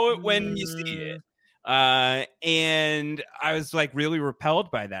 You'll know it when you see it. And I was like really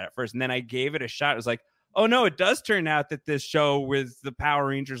repelled by that at first. And then I gave it a shot. It was like, oh no, it does turn out that this show with the Power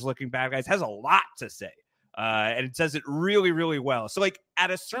Rangers looking bad guys has a lot to say. And it says it really, really well. So like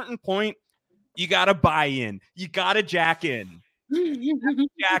at a certain point, you got to buy in. You got to jack in.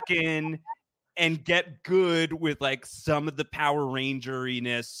 Jack in and get good with like some of the Power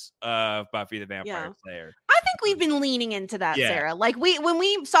Ranger-iness of Buffy the Vampire Slayer. I think we've been leaning into that, Sarah. Like when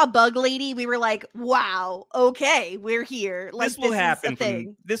we saw Bug Lady, we were like, wow, okay, we're here. Like this will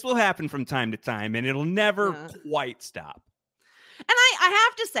happen. This will happen from time to time, and it'll never quite stop. And I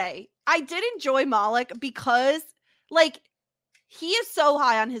have to say, I did enjoy Malik because like he is so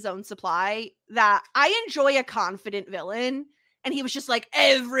high on his own supply that I enjoy a confident villain. And he was just like,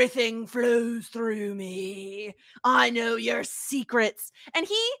 everything flows through me. I know your secrets. And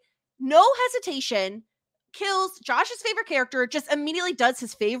he, no hesitation, kills Josh's favorite character, just immediately does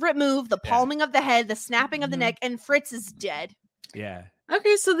his favorite move, the palming of the head, the snapping of the neck, and Fritz is dead. Yeah.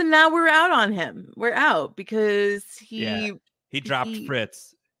 Okay, so then now we're out on him. We're out because he dropped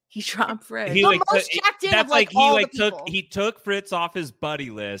Fritz. He dropped Fritz. He like most jacked in of like all the people. He took Fritz off his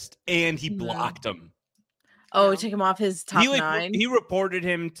buddy list and he blocked him. Oh, take him off his top 9. He reported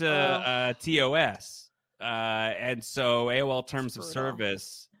him to TOS, and so AOL Terms of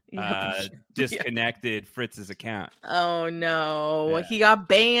Service disconnected Fritz's account. Oh no, he got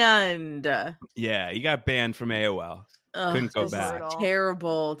banned. Yeah, he got banned from AOL. Couldn't go back.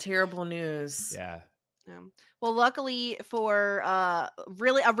 Terrible, terrible news. Yeah. Well, luckily for a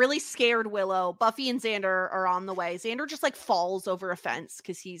really scared Willow, Buffy and Xander are on the way. Xander just like falls over a fence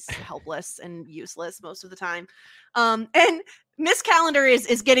because he's helpless and useless most of the time. And Miss Calendar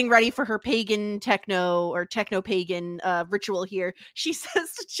is getting ready for her pagan techno pagan ritual here. She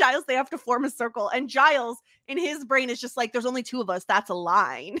says to Giles they have to form a circle, and Giles in his brain is just like, "There's only 2 of us. That's a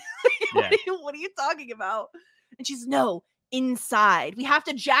line." What are you talking about? And she's no. Inside. We have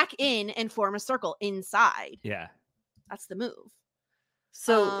to jack in and form a circle inside. Yeah. That's the move.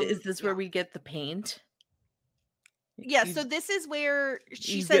 So is this where we get the paint? Yeah, so this is where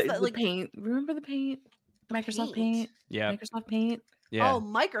she says that like paint. Remember the paint? Microsoft Paint? Yeah. Microsoft Paint? Yeah. Oh,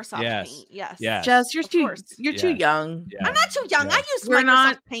 Microsoft Paint. Yes. Yeah. Jess, you're too young. Yeah. I'm not too young. I use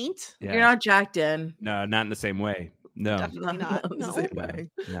Microsoft Paint. Yeah. You're not jacked in. No, not in the same way. No. Definitely not. The same way.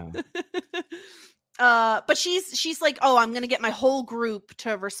 No. But she's like, oh, I'm gonna get my whole group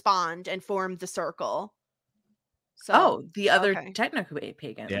to respond and form the circle. So the other techno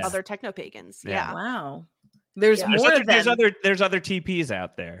pagans. Yeah. Other techno pagans. Yeah. Wow. There's more of them. There's other TPs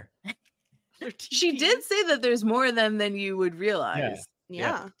out there. She did say that there's more of them than you would realize.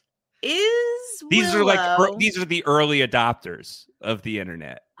 Yeah. These are the early adopters of the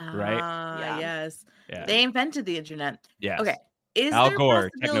internet, right? Yes. Yeah. They invented the internet. Yes. Okay. Is Al there Gore, a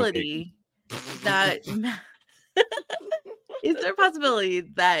possibility that is there a possibility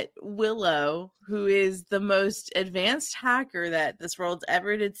that Willow, who is the most advanced hacker that this world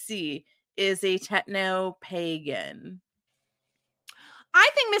ever did see, is a techno pagan? I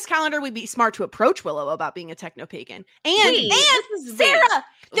think Miss Calendar would be smart to approach Willow about being a techno pagan. And Sarah,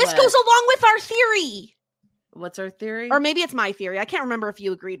 this goes along with our theory. What's our theory? Or maybe it's my theory. I can't remember if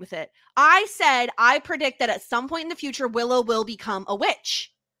you agreed with it. I said I predict that at some point in the future, Willow will become a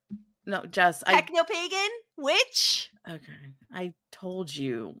witch. No, Jess.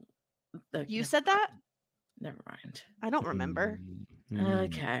 Never mind. I don't remember.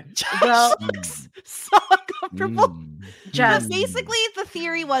 Okay. Well, Well, so uncomfortable. Just But basically, the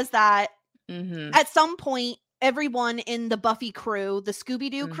theory was that mhm. at some point, everyone in the Buffy crew, the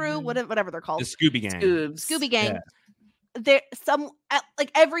Scooby-Doo crew, whatever they're The called, Scooby Gang. Scoobs. Scooby Gang, Yeah. there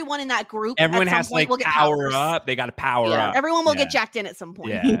like everyone in that group Everyone at some has to point like will get power powers. up. They got to power Yeah. up. Everyone will Yeah. get jacked in at some point.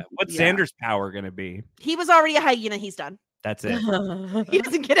 Yeah. What's Yeah. Xander's power going to be? He was already a hyena. He's done. That's it. He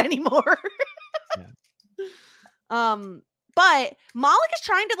doesn't get any more. But Malik is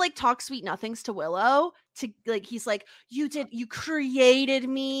trying to like talk sweet nothings to Willow to like, he's like, you created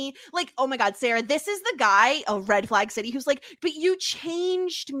me. Like, oh my God, Sarah, this is the guy, Red Flag City, who's like, but you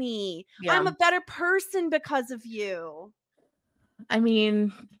changed me. Yeah. I'm a better person because of you. I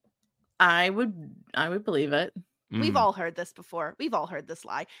mean, I would believe it. We've all heard this before. We've all heard this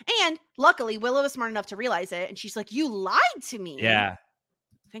lie. And luckily, Willow is smart enough to realize it. And she's like, you lied to me. Yeah.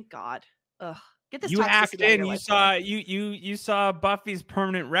 Thank God. Ugh. Get this You hacked toxicity out of in. your You life, saw Willow. you saw Buffy's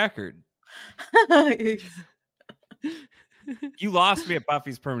permanent record. You lost me at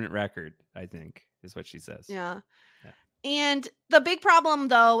Buffy's permanent record, I think, is what she says. Yeah. Yeah. And the big problem,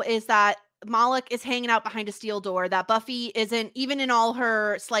 though, is that Malik is hanging out behind a steel door that Buffy isn't, even in all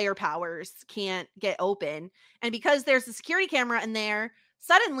her Slayer powers, can't get open. And because there's a security camera in there,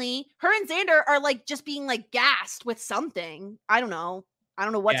 suddenly her and Xander are like just being like gassed with something. I don't know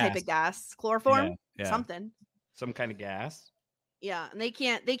what type of gas. Chloroform? Yeah. Something. Some kind of gas. Yeah, and they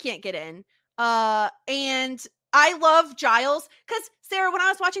can't get in. And I love Giles because Sarah, when I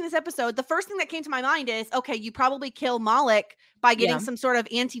was watching this episode, the first thing that came to my mind is, okay, you probably kill Malik by getting some sort of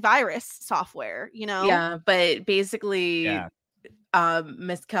antivirus software, you know? Yeah, but basically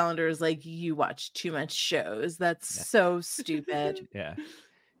Miss Calendar is like, you watch too much shows. That's so stupid. Yeah.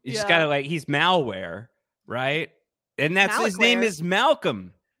 You just gotta like, he's malware, right? And that's his Malware. name is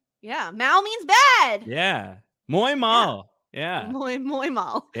Malcolm. Yeah, Mal means bad. Yeah. Moy Mal. Yeah. Moy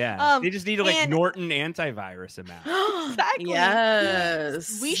Mal. Yeah. They just need to like Norton antivirus him out. Exactly.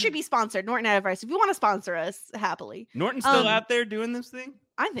 Yes. We should be sponsored. Norton Antivirus. If you want to sponsor us, happily. Norton's still out there doing this thing?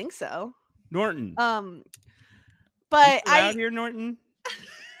 I think so. Norton. But out here, Norton.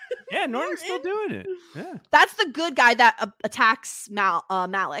 Yeah, Norton's still doing it. Yeah. That's the good guy that attacks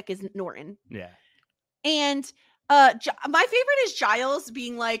Malik is Norton. Yeah. And my favorite is Giles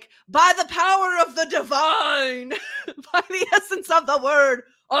being like, by the power of the divine, by the essence of the word,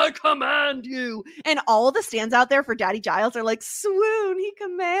 I command you. And all the stands out there for Daddy Giles are like, swoon, he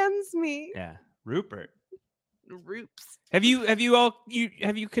commands me. Yeah. Rupert. Roops. Have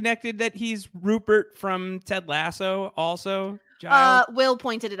you connected that he's Rupert from Ted Lasso also? Giles? Will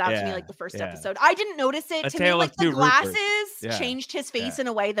pointed it out to me like the first Yeah. episode. I didn't notice it. To me, Tale of like the Two glasses Ruperts. changed his face in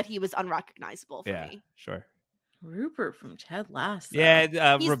a way that he was unrecognizable for me. Sure. Rupert from Ted Lasso. Yeah, He's the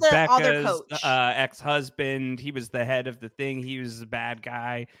other Rebecca's coach. ex-husband. He was the head of the thing. He was the bad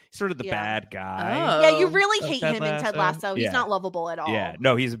guy. Sort of the bad guy. Oh. Yeah, you really Of hate Ted him in Ted Lasso? Lasso. He's Yeah. not lovable at all. Yeah,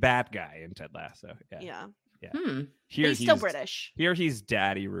 no, he's a bad guy in Ted Lasso. Yeah. Yeah. Hmm. Here But he's still British. Here he's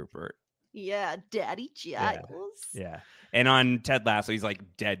Daddy Rupert. Yeah, Daddy Giles. Yeah. And on Ted Lasso, he's like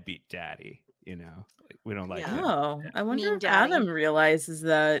deadbeat daddy, you know. Like, we don't like Yeah. him. Oh, I wonder Mean if daddy. Adam realizes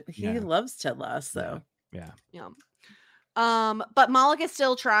that he Yeah. loves Ted Lasso. Yeah. Yeah. But Malik is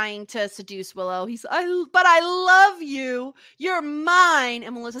still trying to seduce Willow. But I love you. You're mine.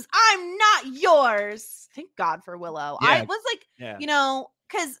 And Willow says, I'm not yours. Thank God for Willow. Yeah. I was like, Yeah. you know,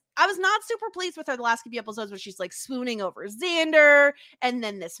 because I was not super pleased with her the last few episodes where she's like swooning over Xander and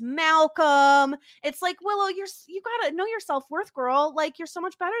then this Malcolm. It's like, Willow, you gotta know your self-worth, girl. Like, you're so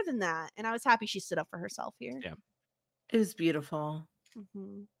much better than that. And I was happy she stood up for herself here. Yeah. It was beautiful.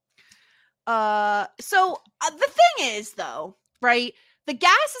 Mm-hmm. So the thing is, though, right? The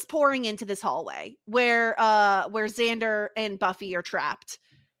gas is pouring into this hallway where Xander and Buffy are trapped.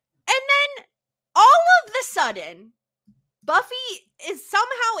 And then all of the sudden, Buffy is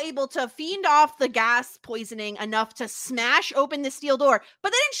somehow able to fiend off the gas poisoning enough to smash open the steel door,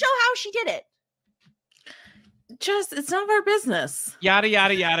 but they didn't show how she did it. Just, it's none of our business. Yada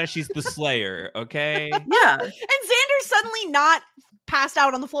yada yada. She's the Slayer, okay? Yeah. And Xander's suddenly not passed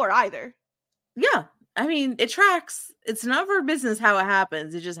out on the floor either. Yeah. I mean, it tracks. It's none of our business how it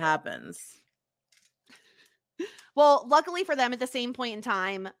happens. It just happens. Well, luckily for them, at the same point in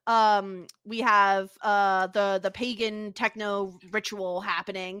time, we have the pagan techno ritual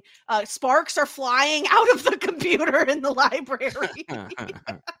happening. Sparks are flying out of the computer in the library.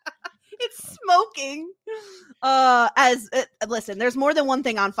 It's smoking. Listen, there's more than one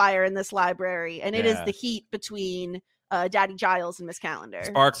thing on fire in this library, and it is the heat between Daddy Giles and Miss Calendar.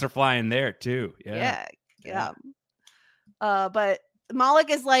 Sparks are flying there too. Yeah. But Moloch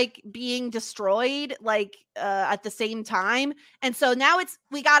is like being destroyed like at the same time. And so now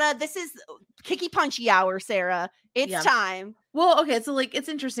this is kicky punchy hour, Sarah. It's time. Well, okay, so like it's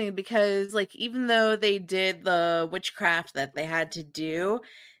interesting because like even though they did the witchcraft that they had to do,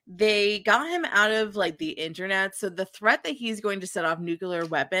 they got him out of like the internet. So the threat that he's going to set off nuclear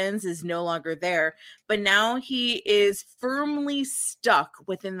weapons is no longer there. But now he is firmly stuck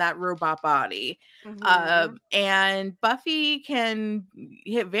within that robot body. And Buffy can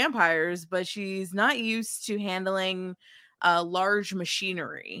hit vampires, but she's not used to handling large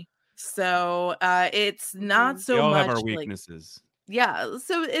machinery. So it's not so we all much have our like, weaknesses. yeah,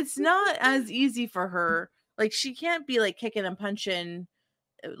 so it's not as easy for her. Like she can't be like kicking and punching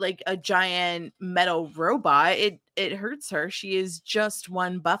like a giant metal robot. It hurts her. She is just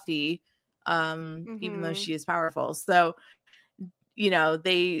one Buffy, even though she is powerful. So you know,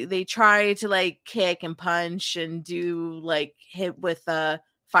 they try to like kick and punch and do like hit with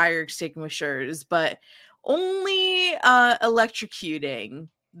fire extinguishers, but only electrocuting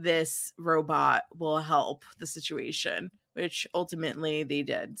this robot will help the situation, which ultimately they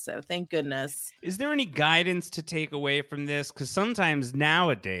did. So thank goodness. Is there any guidance to take away from this? Because sometimes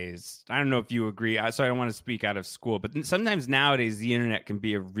nowadays, I don't know if you agree, so I don't want to speak out of school, but sometimes nowadays the internet can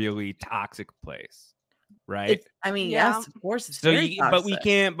be a really toxic place, right? Yes, of course. It's so very but we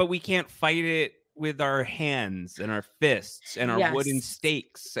toxic. can't fight it with our hands and our fists and our wooden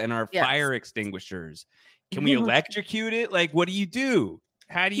stakes and our fire extinguishers. Can we electrocute it? Like, what do you do?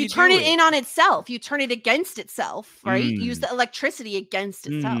 How do you turn it in on itself? You turn it against itself, right? Use the Mm. electricity against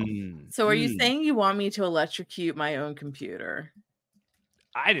itself. So are you saying you want me to electrocute my own computer?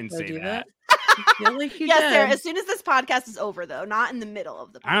 I didn't Did I say do that. I feel like you Yes, did. Sarah, as soon as this podcast is over, though, not in the middle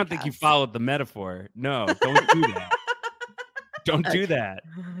of the podcast. I don't think you followed the metaphor. No, don't do that. Don't do that.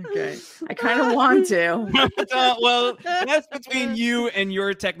 Okay. I kind of want to. Well, that's between you and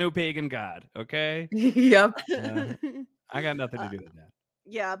your techno-pagan god, okay? Yep. I got nothing to do with that.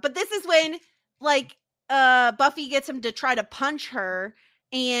 Yeah, but this is when like Buffy gets him to try to punch her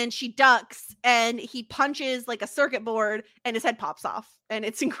and she ducks and he punches like a circuit board and his head pops off and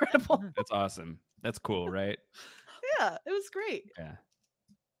it's incredible. That's awesome. That's cool, right? Yeah, it was great. Yeah.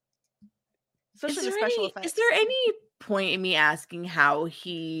 Especially the special effects. Is there any point in me asking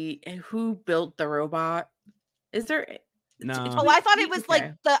who built the robot? Is there? No. Oh, I thought it was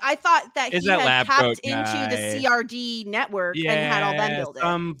like I thought that Is he that had lab tapped coat into the guy. CRD network and had all them build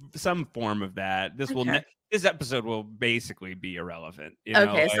it. Some form of that. This episode will basically be irrelevant. You Okay,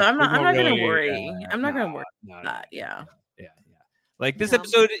 know? Like, so I'm not really, gonna worry. I'm not gonna worry no, about that. Yeah. Like this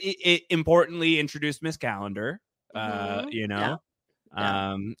episode, it importantly introduced Miss Calendar. You know,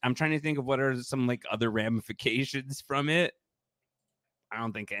 I'm trying to think of what are some like other ramifications from it. I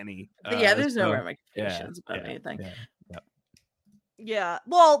don't think any. There's no ramifications about anything. Yeah.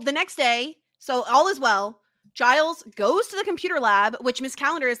 Well, the next day, so all is well. Giles goes to the computer lab, which Miss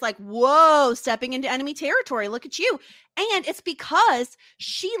Calendar is like, whoa, stepping into enemy territory. Look at you. And it's because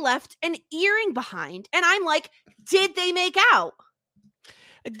she left an earring behind. And I'm like, did they make out?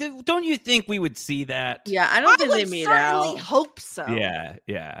 Don't you think we would see that? Yeah, I don't think they made out. I hope so. Yeah.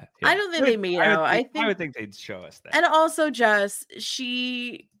 I don't think they made out. I would think they'd show us that. And also, Jess,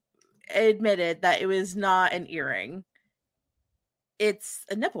 she admitted that it was not an earring. It's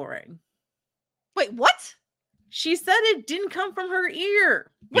a nipple ring. Wait, what? She said it didn't come from her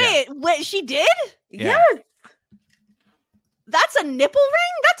ear. Wait, she did? Yeah. Yes. That's a nipple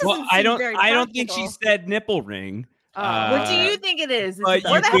ring? That doesn't seem very I don't think practical. she said nipple ring. What do you think it is? But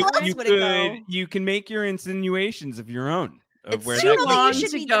Where the hell else would it go? You can make your insinuations of your own. It's where too that long should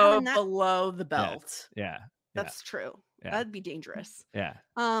to be go doing that. below the belt. Yeah. That's true. Yeah. That'd be dangerous. Yeah.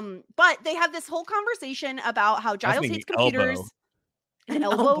 But they have this whole conversation about how Giles hates thinking computers. elbow. An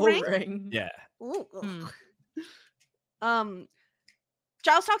elbow ring? Yeah. Ooh.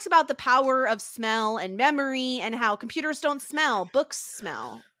 Giles talks about the power of smell and memory and how computers don't smell, books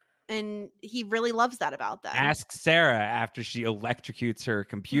smell. And he really loves that about them. Ask Sarah after she electrocutes her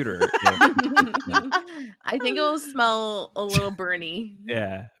computer. I think it will smell a little burny.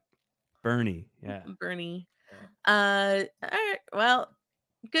 Yeah. Bernie. Yeah. Bernie. All right. Well,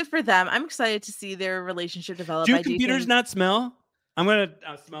 good for them. I'm excited to see their relationship develop. Do computers not smell? I'm going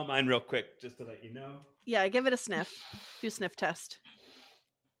to smell mine real quick just to let you know. Yeah, give it a sniff. Do a sniff test.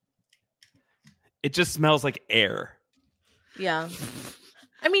 It just smells like air. Yeah.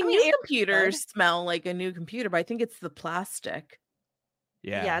 I mean, new computers smell like a new computer, but I think it's the plastic.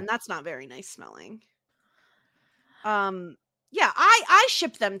 Yeah. Yeah, and that's not very nice smelling. Yeah, I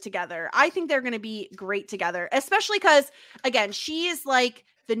ship them together. I think they're going to be great together, especially because, again, she is like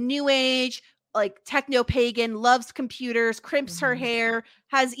the new age, like techno pagan, loves computers, crimps her hair,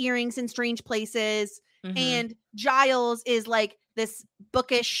 has earrings in strange places. And Giles is like this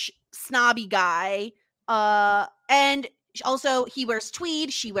bookish, snobby guy. And also he wears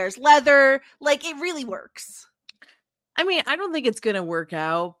tweed, she wears leather. Like, it really works. I mean, I don't think it's gonna work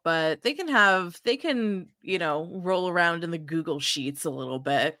out, but they can, you know, roll around in the Google Sheets a little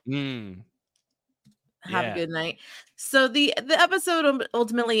bit. Have a good night. So the episode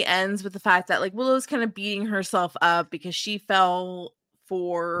ultimately ends with the fact that like Willow's kind of beating herself up because she fell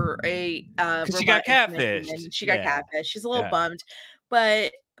for a she got catfish. She got catfish. She's a little bummed,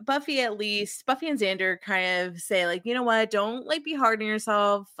 but Buffy and Xander kind of say like, you know what, don't like be hard on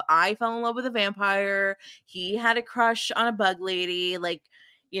yourself. I fell in love with a vampire. He had a crush on a bug lady. Like,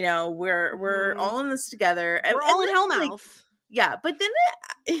 you know, we're all in this together. We're all in Hellmouth. Like, yeah, but then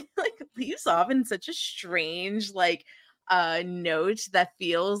it like leaves off in such a strange like note that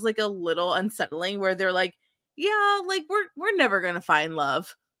feels like a little unsettling, where they're like, yeah, like we're never gonna find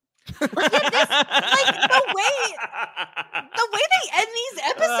love. Like, the way they end these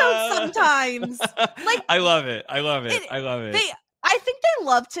episodes sometimes. Like, I love it. I love it. I think they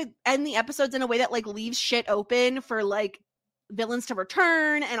love to end the episodes in a way that like leaves shit open for like villains to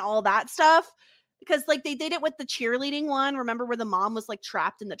return and all that stuff. Because like they did it with the cheerleading one. Remember where the mom was like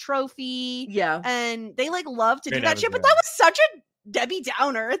trapped in the trophy? Yeah. And they like love to do that shit. But that was such a Debbie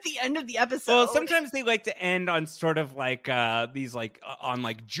Downer at the end of the episode. Well, sometimes they like to end on sort of like these like on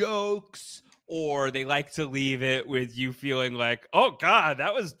like jokes, or they like to leave it with you feeling like, oh God,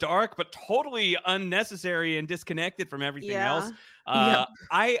 that was dark, but totally unnecessary and disconnected from everything else. I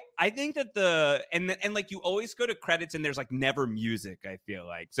think that and like you always go to credits and there's like never music, I feel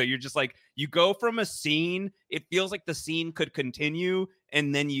like. So you're just like, you go from a scene, it feels like the scene could continue,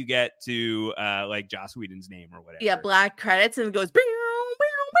 and then you get to like Joss Whedon's name or whatever. Yeah, black credits, and it goes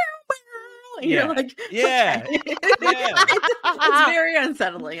and you're like, yeah. Okay. It's very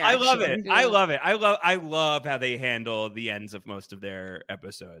unsettling. Actually. I love it. I love how they handle the ends of most of their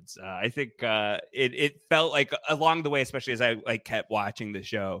episodes. I think it felt like along the way, especially as I like kept watching the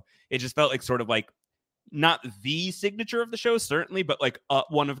show, it just felt like sort of like not the signature of the show, certainly, but like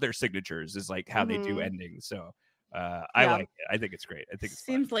one of their signatures is like how they do endings. So I like it. I think it's great. I think it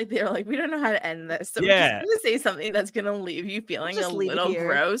seems fun. Like they're like, we don't know how to end this, so we're just gonna say something that's gonna leave you feeling a little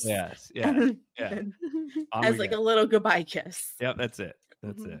gross. Yes, as like a little goodbye kiss. Yep, that's it.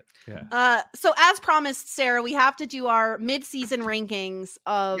 That's it. Yeah. So as promised, Sarah, we have to do our mid-season rankings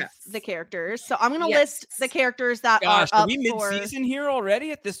of the characters. So I'm going to list the characters that are up we mid-season here already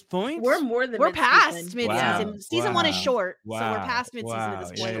at this point? We're more than we're past mid-season. Wow. Season 1 is short, Wow. so we're past mid-season at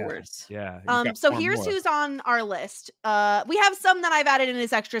this point. Yeah. So here's who's on our list. We have some that I've added in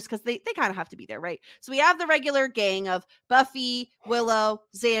as extras because they kind of have to be there, right? So we have the regular gang of Buffy, Willow,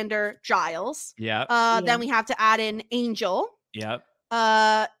 Xander, Giles. Then we have to add in Angel. Yep.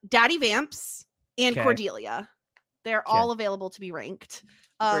 Daddy Vamps and Cordelia. They're all available to be ranked.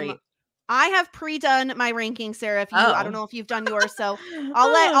 Great. I have pre-done my ranking, Sarah. If you, I don't know if you've done yours, so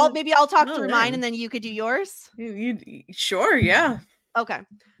I'll talk through mine and then you could do yours. Sure, yeah. Okay.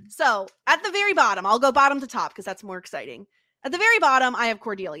 So at the very bottom, I'll go bottom to top because that's more exciting. At the very bottom, I have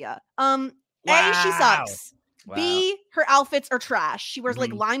Cordelia. A, she sucks. Wow. B, her outfits are trash. She wears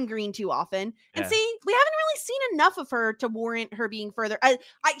like lime green too often. And C, we haven't really seen enough of her to warrant her being further.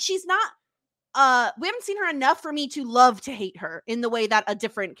 She's not, we haven't seen her enough for me to love to hate her in the way that a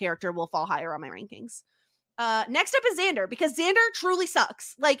different character will fall higher on my rankings. Next up is Xander, because Xander truly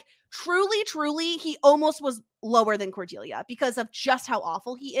sucks. Like truly, he almost was lower than Cordelia because of just how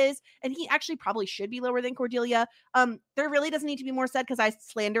awful he is. And he actually probably should be lower than Cordelia. There really doesn't need to be more said because I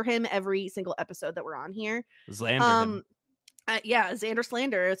slander him every single episode that we're on here. Xander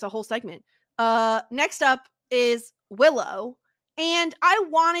slander. It's a whole segment. Next up is Willow. And I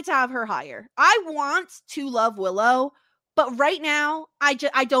wanted to have her higher. I want to love Willow, but right now I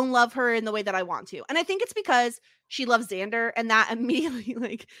don't love her in the way that I want to. And I think it's because she loves Xander, and that immediately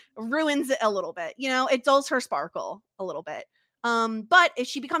like ruins it a little bit. You know, it dulls her sparkle a little bit. But if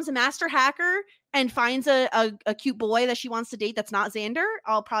she becomes a master hacker and finds a cute boy that she wants to date that's not Xander,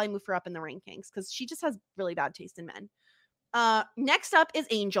 I'll probably move her up in the rankings because she just has really bad taste in men. Next up is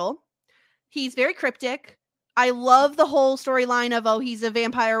Angel. He's very cryptic. I love the whole storyline of, he's a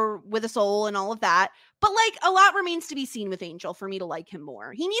vampire with a soul and all of that. But like a lot remains to be seen with Angel for me to like him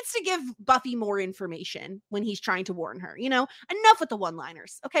more. He needs to give Buffy more information when he's trying to warn her, you know, enough with the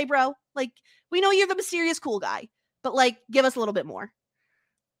one-liners. Okay, bro. Like we know you're the mysterious cool guy, but like give us a little bit more.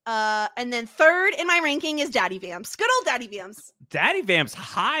 And then third in my ranking is Daddy Vamps. Good old Daddy Vamps. Daddy Vamp's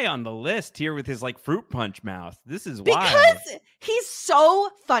high on the list here with his like fruit punch mouth. This is wild. Because he's so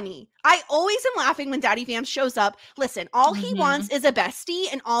funny. I always am laughing when Daddy Vamps shows up. Listen, all he wants is a bestie,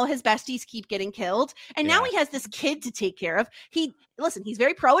 and all his besties keep getting killed. And now he has this kid to take care of. He's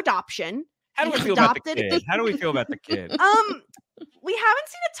very pro-adoption. How do we feel about the kid? How do we feel about the kid? We haven't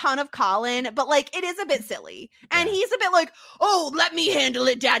seen a ton of Colin, but like it is a bit silly. And he's a bit like, oh, let me handle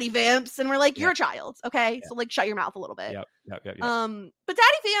it, Daddy Vamps. And we're like, you're a child, okay? So like shut your mouth a little bit. Yep. But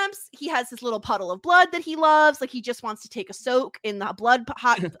Daddy Vamps, he has this little puddle of blood that he loves. Like he just wants to take a soak in the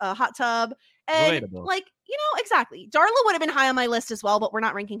hot tub. And Relatable. like, exactly. Darla would have been high on my list as well, but we're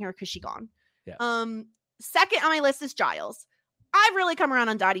not ranking her because she's gone. Yeah. Second on my list is Giles. I've really come around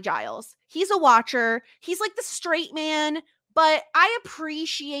on Daddy Giles. He's a watcher. He's like the straight man, but I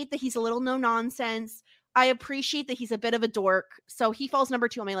appreciate that he's a little no nonsense. I appreciate that he's a bit of a dork. So he falls number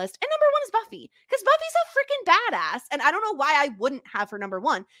 2 on my list. And number 1 is Buffy, because Buffy's a freaking badass. And I don't know why I wouldn't have her number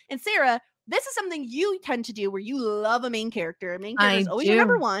 1. And Sarah, this is something you tend to do where you love a main character. A main character is always your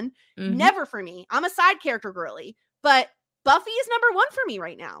number 1. Never for me. I'm a side character girly. But Buffy is number 1 for me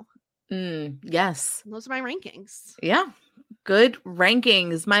right now. Yes. Those are my rankings. Yeah. Good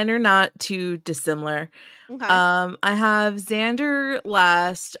rankings. Mine are not too dissimilar. Okay. I have Xander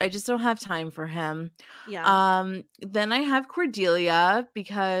last. I just don't have time for him. Yeah. Then I have Cordelia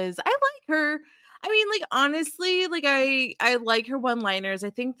because I like her. I mean, like, honestly, like I like her one-liners. I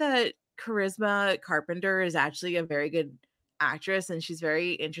think that Charisma Carpenter is actually a very good actress, and she's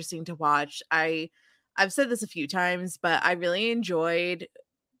very interesting to watch. I've said this a few times, but I really enjoyed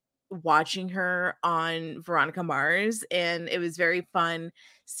watching her on Veronica Mars, and it was very fun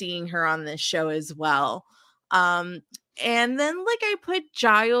seeing her on this show as well. And then like I put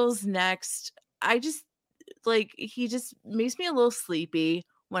Giles next. I just like, he just makes me a little sleepy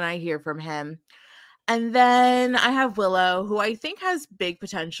when I hear from him. And then I have Willow, who I think has big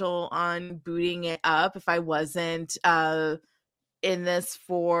potential on booting it up if I wasn't in this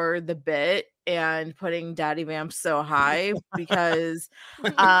for the bit and putting Daddy Vamp so high, because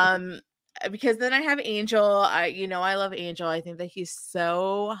then I have Angel. I love Angel. I think that he's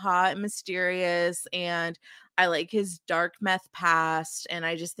so hot and mysterious, and I like his dark meth past, and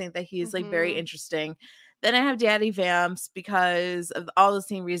I just think that he's like very interesting. Then I have Daddy Vamps because of all the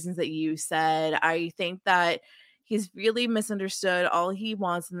same reasons that you said. I think that he's really misunderstood. All he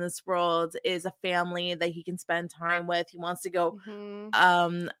wants in this world is a family that he can spend time with. He wants to go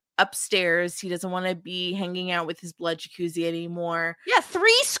upstairs. He doesn't want to be hanging out with his blood jacuzzi anymore. Yeah,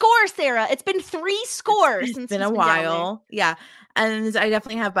 3 scores, Sarah. It's been 3 scores. It's been a while. Yeah. And I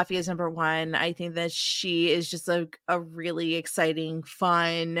definitely have Buffy as number 1. I think that she is just a really exciting,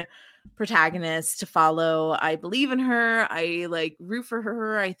 fun protagonist to follow. I believe in her. I like root for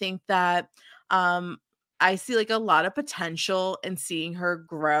her. I think that I see like a lot of potential in seeing her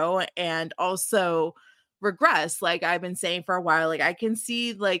grow and also regress. Like I've been saying for a while, like I can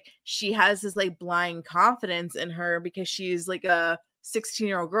see like she has this like blind confidence in her because she's like a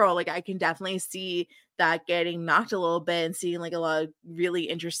 16-year-old girl. Like I can definitely see that getting knocked a little bit and seeing like a lot of really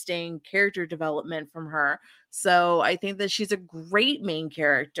interesting character development from her. So I think that she's a great main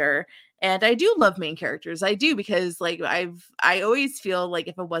character, and I do love main characters. I do, because like I always feel like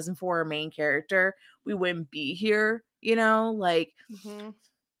if it wasn't for a main character, we wouldn't be here, like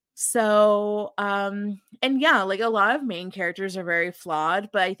so and yeah, like a lot of main characters are very flawed,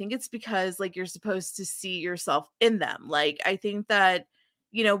 but I think it's because like you're supposed to see yourself in them. Like I think that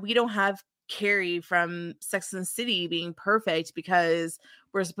we don't have Carrie from Sex and the City being perfect because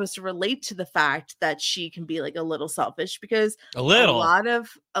we're supposed to relate to the fact that she can be like a little selfish, because a lot of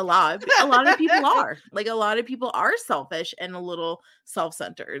people are like, a lot of people are selfish and a little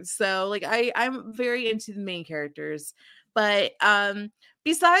self-centered. So like I'm very into the main characters, but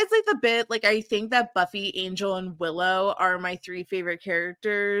besides like the bit, like I think that Buffy, Angel, and Willow are my 3 favorite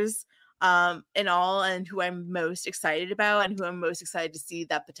characters in all, and who I'm most excited about and who I'm most excited to see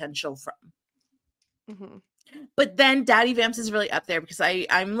that potential from. But then Daddy Vamps is really up there because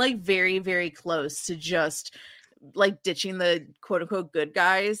I'm like very, very close to just like ditching the quote unquote good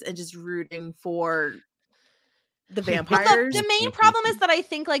guys and just rooting for the vampires. The main problem is that I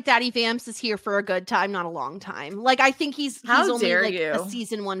think like Daddy Vamps is here for a good time, not a long time. Like I think he's only like a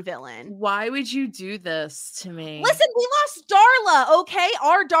season 1 villain. Why would you do this to me? Listen, we lost Darla, okay?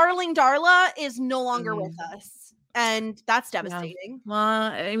 Our darling Darla is no longer with us. And that's devastating. Yeah.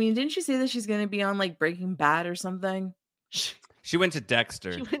 Well, I mean, didn't you say that she's going to be on like Breaking Bad or something? She went to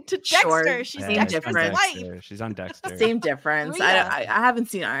Dexter. Sure. She's Dexter's wife. She's on Dexter. Same difference. I haven't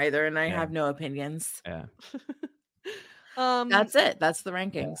seen either, and I have no opinions. Yeah. That's it. That's the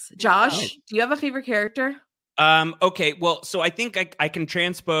rankings. Josh, do you have a favorite character? Okay, well, so I think I can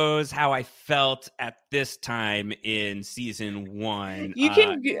transpose how I felt at this time in season 1. You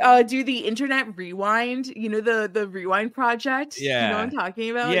can do the internet rewind, the rewind project. You know what I'm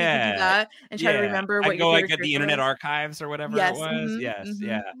talking about? You can do that and try to remember what I go your like favorite at the character Internet was. Archives or whatever Yes, it was. mhm, Yes,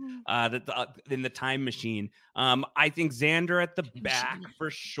 mhm. yeah. In the time machine. I think Xander at the back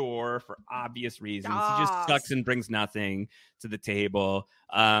for sure, for obvious reasons. He just sucks and brings nothing to the table.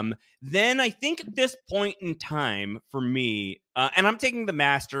 Then I think at this point in time for me, and I'm taking the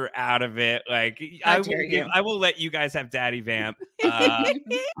master out of it. Like I will let you guys have Daddy Vamp.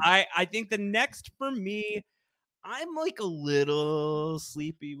 I think the next for me, I'm like a little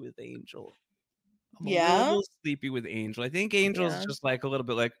sleepy with Angel. I'm a little sleepy with Angel. I think Angel's just like a little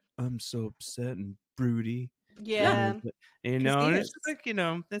bit like, I'm so upset and broody. Yeah. And it's just like,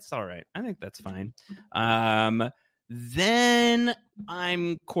 that's all right. I think that's fine. Then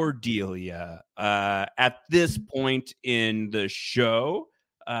I'm Cordelia at this point in the show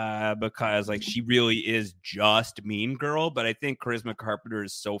because like she really is just Mean Girl, but I think Charisma Carpenter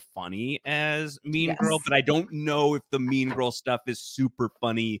is so funny as Mean Girl, but I don't know if the Mean Girl stuff is super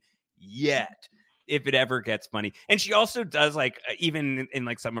funny yet, if it ever gets funny. And she also does like, even in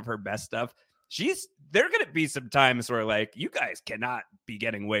like some of her best stuff, there are going to be some times where like you guys cannot be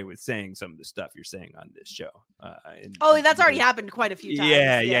getting away with saying some of the stuff you're saying on this show. That's already happened quite a few times.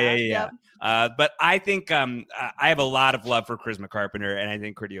 Yeah. But I think I have a lot of love for Charisma Carpenter, and I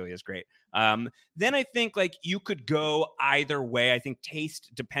think Cordelia is great. Then I think like you could go either way. I think taste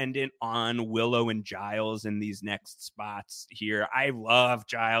dependent on Willow and Giles in these next spots here. I love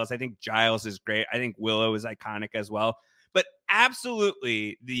Giles. I think Giles is great. I think Willow is iconic as well. But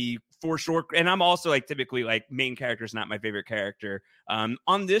absolutely for sure. And I'm also like typically like main character is not my favorite character.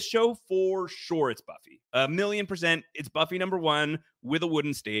 On this show, for sure, it's Buffy. 1,000,000%. It's Buffy #1 with a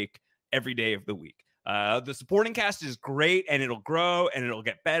wooden stake every day of the week. The supporting cast is great, and it'll grow and it'll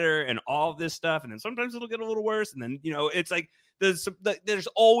get better and all of this stuff. And then sometimes it'll get a little worse. And then, it's like there's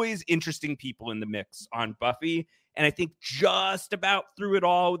always interesting people in the mix on Buffy. And I think just about through it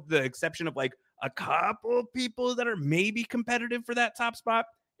all, with the exception of like a couple of people that are maybe competitive for that top spot,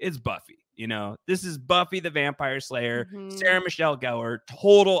 is Buffy. This is Buffy the Vampire Slayer, Sarah Michelle Gellar,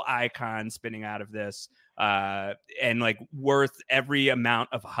 total icon spinning out of this, and like worth every amount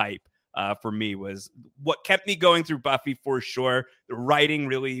of hype. For me was what kept me going through Buffy for sure. The writing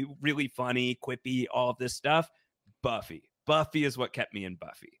really, really funny, quippy, all of this stuff. Buffy is what kept me in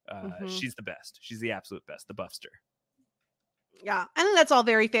Buffy. She's the best. She's the absolute best. The Buffster. Yeah, I think that's all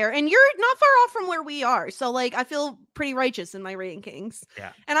very fair. And you're not far off from where we are. So like I feel pretty righteous in my rankings.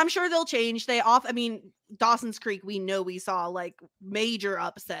 Yeah. And I'm sure they'll change. Dawson's Creek, we know we saw like major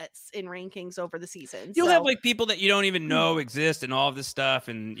upsets in rankings over the season. You'll have like people that you don't even know exist and all of this stuff.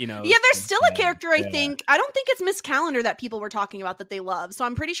 And yeah, there's still a character, I think. I don't think it's Miss Calendar that people were talking about that they love. So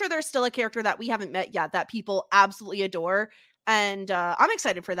I'm pretty sure there's still a character that we haven't met yet that people absolutely adore. And I'm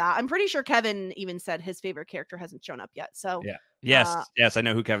excited for that. I'm pretty sure Kevin even said his favorite character hasn't shown up yet. So yeah. Yes, I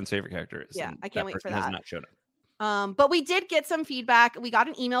know who Kevin's favorite character is. Yeah, I can't wait for that. Has not shown up. But we did get some feedback. We got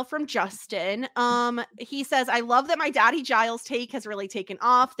an email from Justin. He says, I love that my Daddy Giles take has really taken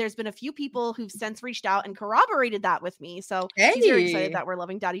off. There's been a few people who've since reached out and corroborated that with me. So he's very excited that we're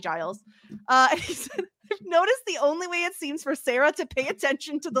loving Daddy Giles. And he said, I've noticed the only way it seems for Sarah to pay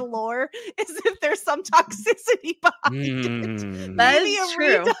attention to the lore is if there's some toxicity behind it. Maybe a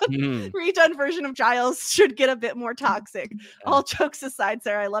redone version of Giles should get a bit more toxic. All jokes aside,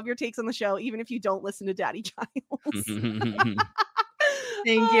 Sarah, I love your takes on the show, even if you don't listen to Daddy Giles.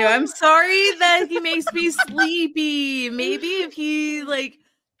 Thank you. I'm sorry that he makes me sleepy. Maybe if he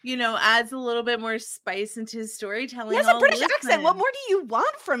adds a little bit more spice into his storytelling. He has a British accent. What more do you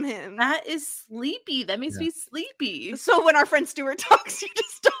want from him? That is sleepy. That makes me sleepy. So when our friend Stuart talks, you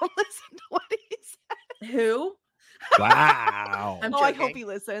just don't listen to what he says. Who? Wow. I hope he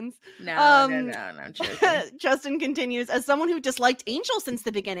listens. No, I'm joking. Justin continues, as someone who disliked Angel since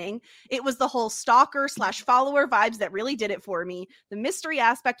the beginning, it was the whole stalker/follower vibes that really did it for me. The mystery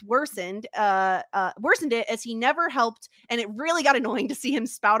aspect worsened it as he never helped, and it really got annoying to see him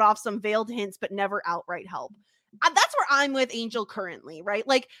spout off some veiled hints but never outright help. That's where I'm with Angel currently, right?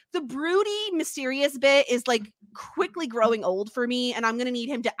 Like the broody, mysterious bit is like quickly growing old for me, and I'm going to need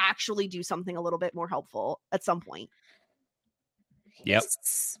him to actually do something a little bit more helpful at some point. Yep.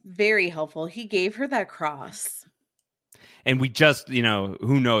 It's very helpful. He gave her that cross. And we just,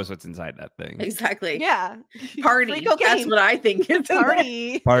 who knows what's inside that thing. Exactly. Yeah. Party. That's what I think. It's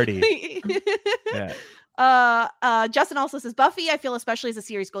Party. Party. Yeah. Justin also says Buffy, I feel especially as the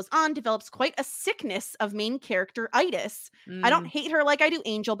series goes on, develops quite a sickness of main character-itis. I don't hate her like I do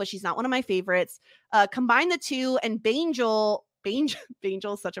Angel, but she's not one of my favorites. Combine the two, and Bangel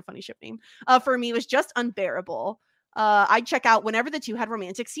is such a funny ship name. For me was just unbearable. I'd check out whenever the two had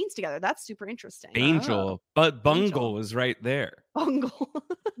romantic scenes together. That's super interesting. Angel, but Bungle Angel. was right there. Bungle.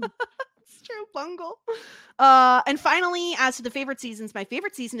 It's true, Bungle. And finally, as to the favorite seasons, my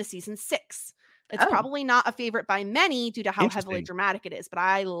favorite season is season 6. It's probably not a favorite by many due to how heavily dramatic it is, but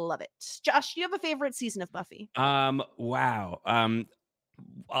I love it. Josh, do you have a favorite season of Buffy? Wow.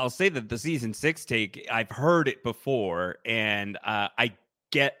 I'll say that the season 6 take, I've heard it before, and I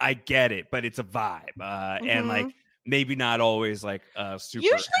get it, but it's a vibe. And like maybe not always like super.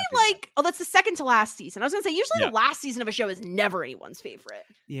 Usually, happy. that's the second to last season. I was gonna say usually the last season of a show is never anyone's favorite.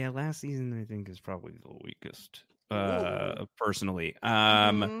 Yeah, last season I think is probably the weakest. Personally.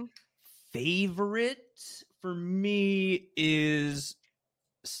 Favorite for me is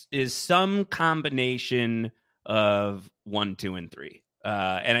some combination of 1, 2, and 3.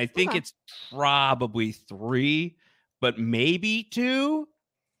 And I think it's probably 3, but maybe 2.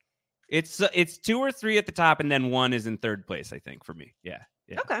 It's 2 or 3 at the top, and then 1 is in third place, I think, for me. Yeah.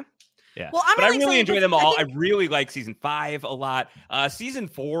 Okay. Yeah. Well, I really enjoy them all. I really like season 5 a lot. Season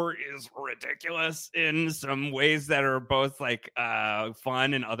 4 is ridiculous in some ways that are both like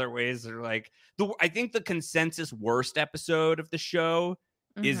fun, and other ways that are like I think the consensus worst episode of the show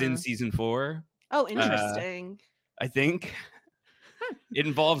is in season 4. Oh, interesting. I think it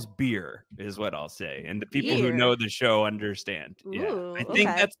involves beer, is what I'll say, and the people who know the show understand. Ooh, I think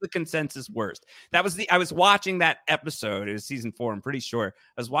that's the consensus worst. I was watching that episode. It was season 4. I'm pretty sure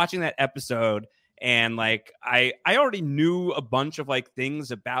I was watching that episode, and like I already knew a bunch of like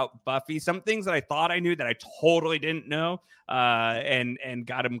things about Buffy, some things that I thought I knew that I totally didn't know, and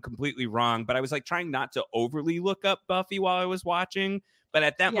got them completely wrong. But I was like trying not to overly look up Buffy while I was watching. But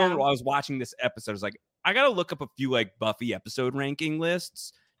at that moment while I was watching this episode, I was like, I got to look up a few like Buffy episode ranking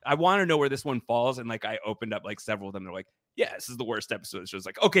lists. I want to know where this one falls. And like, I opened up like several of them. They're like, yeah, this is the worst episode of the show. It's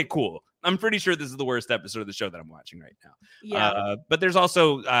like, okay, cool. I'm pretty sure this is the worst episode of the show that I'm watching right now. Yeah. But there's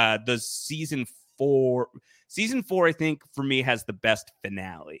also the season 4. Season 4, I think for me has the best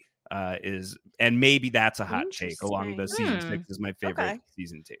finale. And maybe that's a hot take along the season 6 is my favorite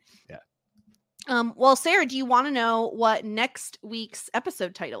season take. Yeah. Well, Sarah, do you want to know what next week's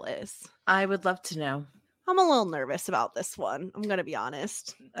episode title is? I would love to know. I'm a little nervous about this one. I'm going to be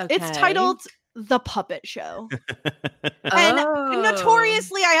honest. Okay. It's titled The Puppet Show. And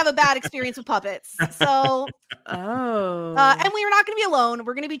notoriously, I have a bad experience with puppets. So, and we are not going to be alone.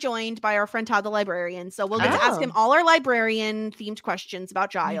 We're going to be joined by our friend Todd, the librarian. So we'll get to ask him all our librarian-themed questions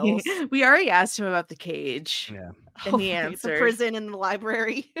about Giles. We already asked him about the cage. Yeah. And he answered. The prison and the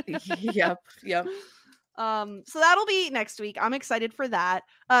library. Yep. So that'll be next week. I'm excited for that.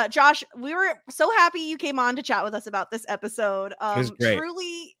 Josh, we were so happy you came on to chat with us about this episode. It was great.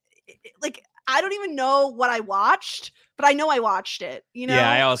 Truly, like, I don't even know what I watched, but I know I watched it. You know? Yeah,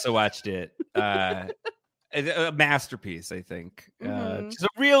 I also watched it. A masterpiece, I think. Just a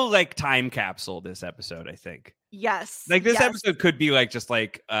real like time capsule. This episode, I think. Yes. Like this episode could be like just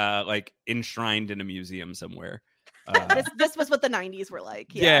like enshrined in a museum somewhere. This was what the 90s were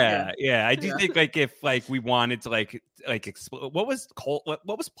like. Yeah. I do think like if like we wanted to like explore what was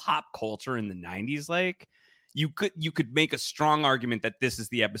pop culture in the 90s like, you could make a strong argument that this is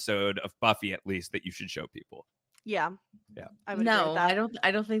the episode of Buffy at least that you should show people. Yeah. I would agree with that.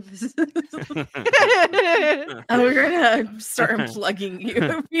 I don't think this is we're gonna start unplugging you.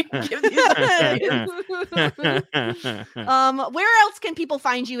 Where else can people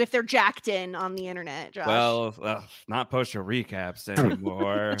find you if they're jacked in on the internet, Josh? Well, not post your recaps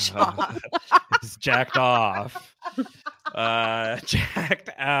anymore. It's jacked off. Jacked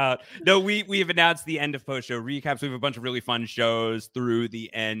out. No, we've announced the end of post show recaps. We have a bunch of really fun shows through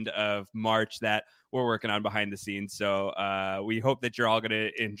the end of March that we're working on behind the scenes. So we hope that you're all going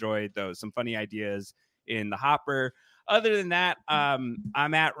to enjoy those. Some funny ideas in the hopper. Other than that,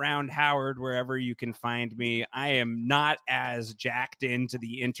 I'm at Round Howard wherever you can find me. I am not as jacked into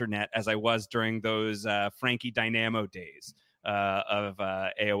the internet as I was during those Frankie Dynamo days of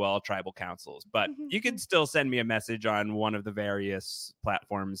AOL tribal councils. But you can still send me a message on one of the various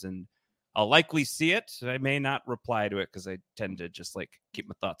platforms and I'll likely see it. I may not reply to it because I tend to just like keep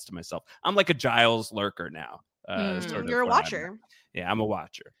my thoughts to myself. I'm like a Giles lurker now. You're a watcher. I'm a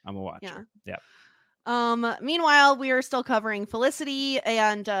watcher. Yeah. Meanwhile, we are still covering Felicity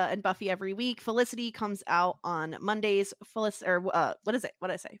and Buffy every week. Felicity comes out on Mondays. What is it? What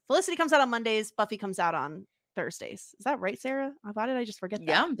did I say? Felicity comes out on Mondays. Buffy comes out on Thursdays. Is that right, Sarah? Why did I just forget that?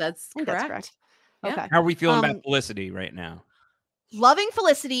 Yeah, that's correct. Yeah. Okay. How are we feeling about Felicity right now? Loving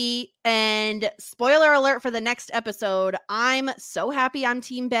Felicity, and spoiler alert for the next episode, I'm so happy I'm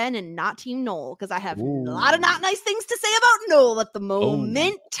Team Ben and not Team Noel, because I have a lot of not nice things to say about Noel at the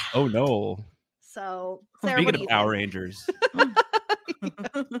moment. Oh no. So, Sarah, Speaking what do of you Power think? Rangers.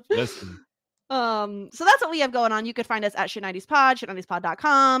 Listen. So that's what we have going on. You could find us at shit90spod,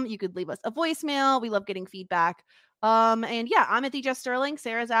 shit90spod.com. You could leave us a voicemail. We love getting feedback. And yeah, I'm at the Jess Sterling.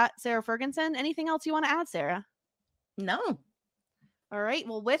 Sarah's at Sarah Ferguson. Anything else you want to add, Sarah? No. All right.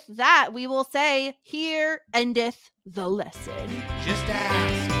 Well, with that, we will say, here endeth the lesson. Just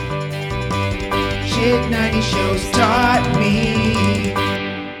ask. Shit 90 shows taught me.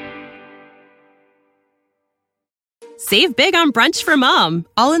 Save big on brunch for mom,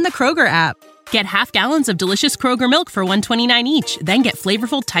 all in the Kroger app. Get half gallons of delicious Kroger milk for $1.29 each. Then get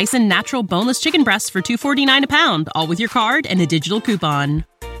flavorful Tyson natural boneless chicken breasts for $2.49 a pound, all with your card and a digital coupon.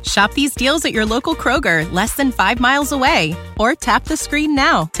 Shop these deals at your local Kroger, less than 5 miles away. Or tap the screen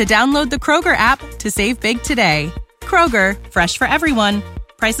now to download the Kroger app to save big today. Kroger, fresh for everyone.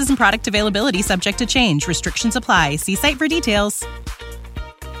 Prices and product availability subject to change. Restrictions apply. See site for details.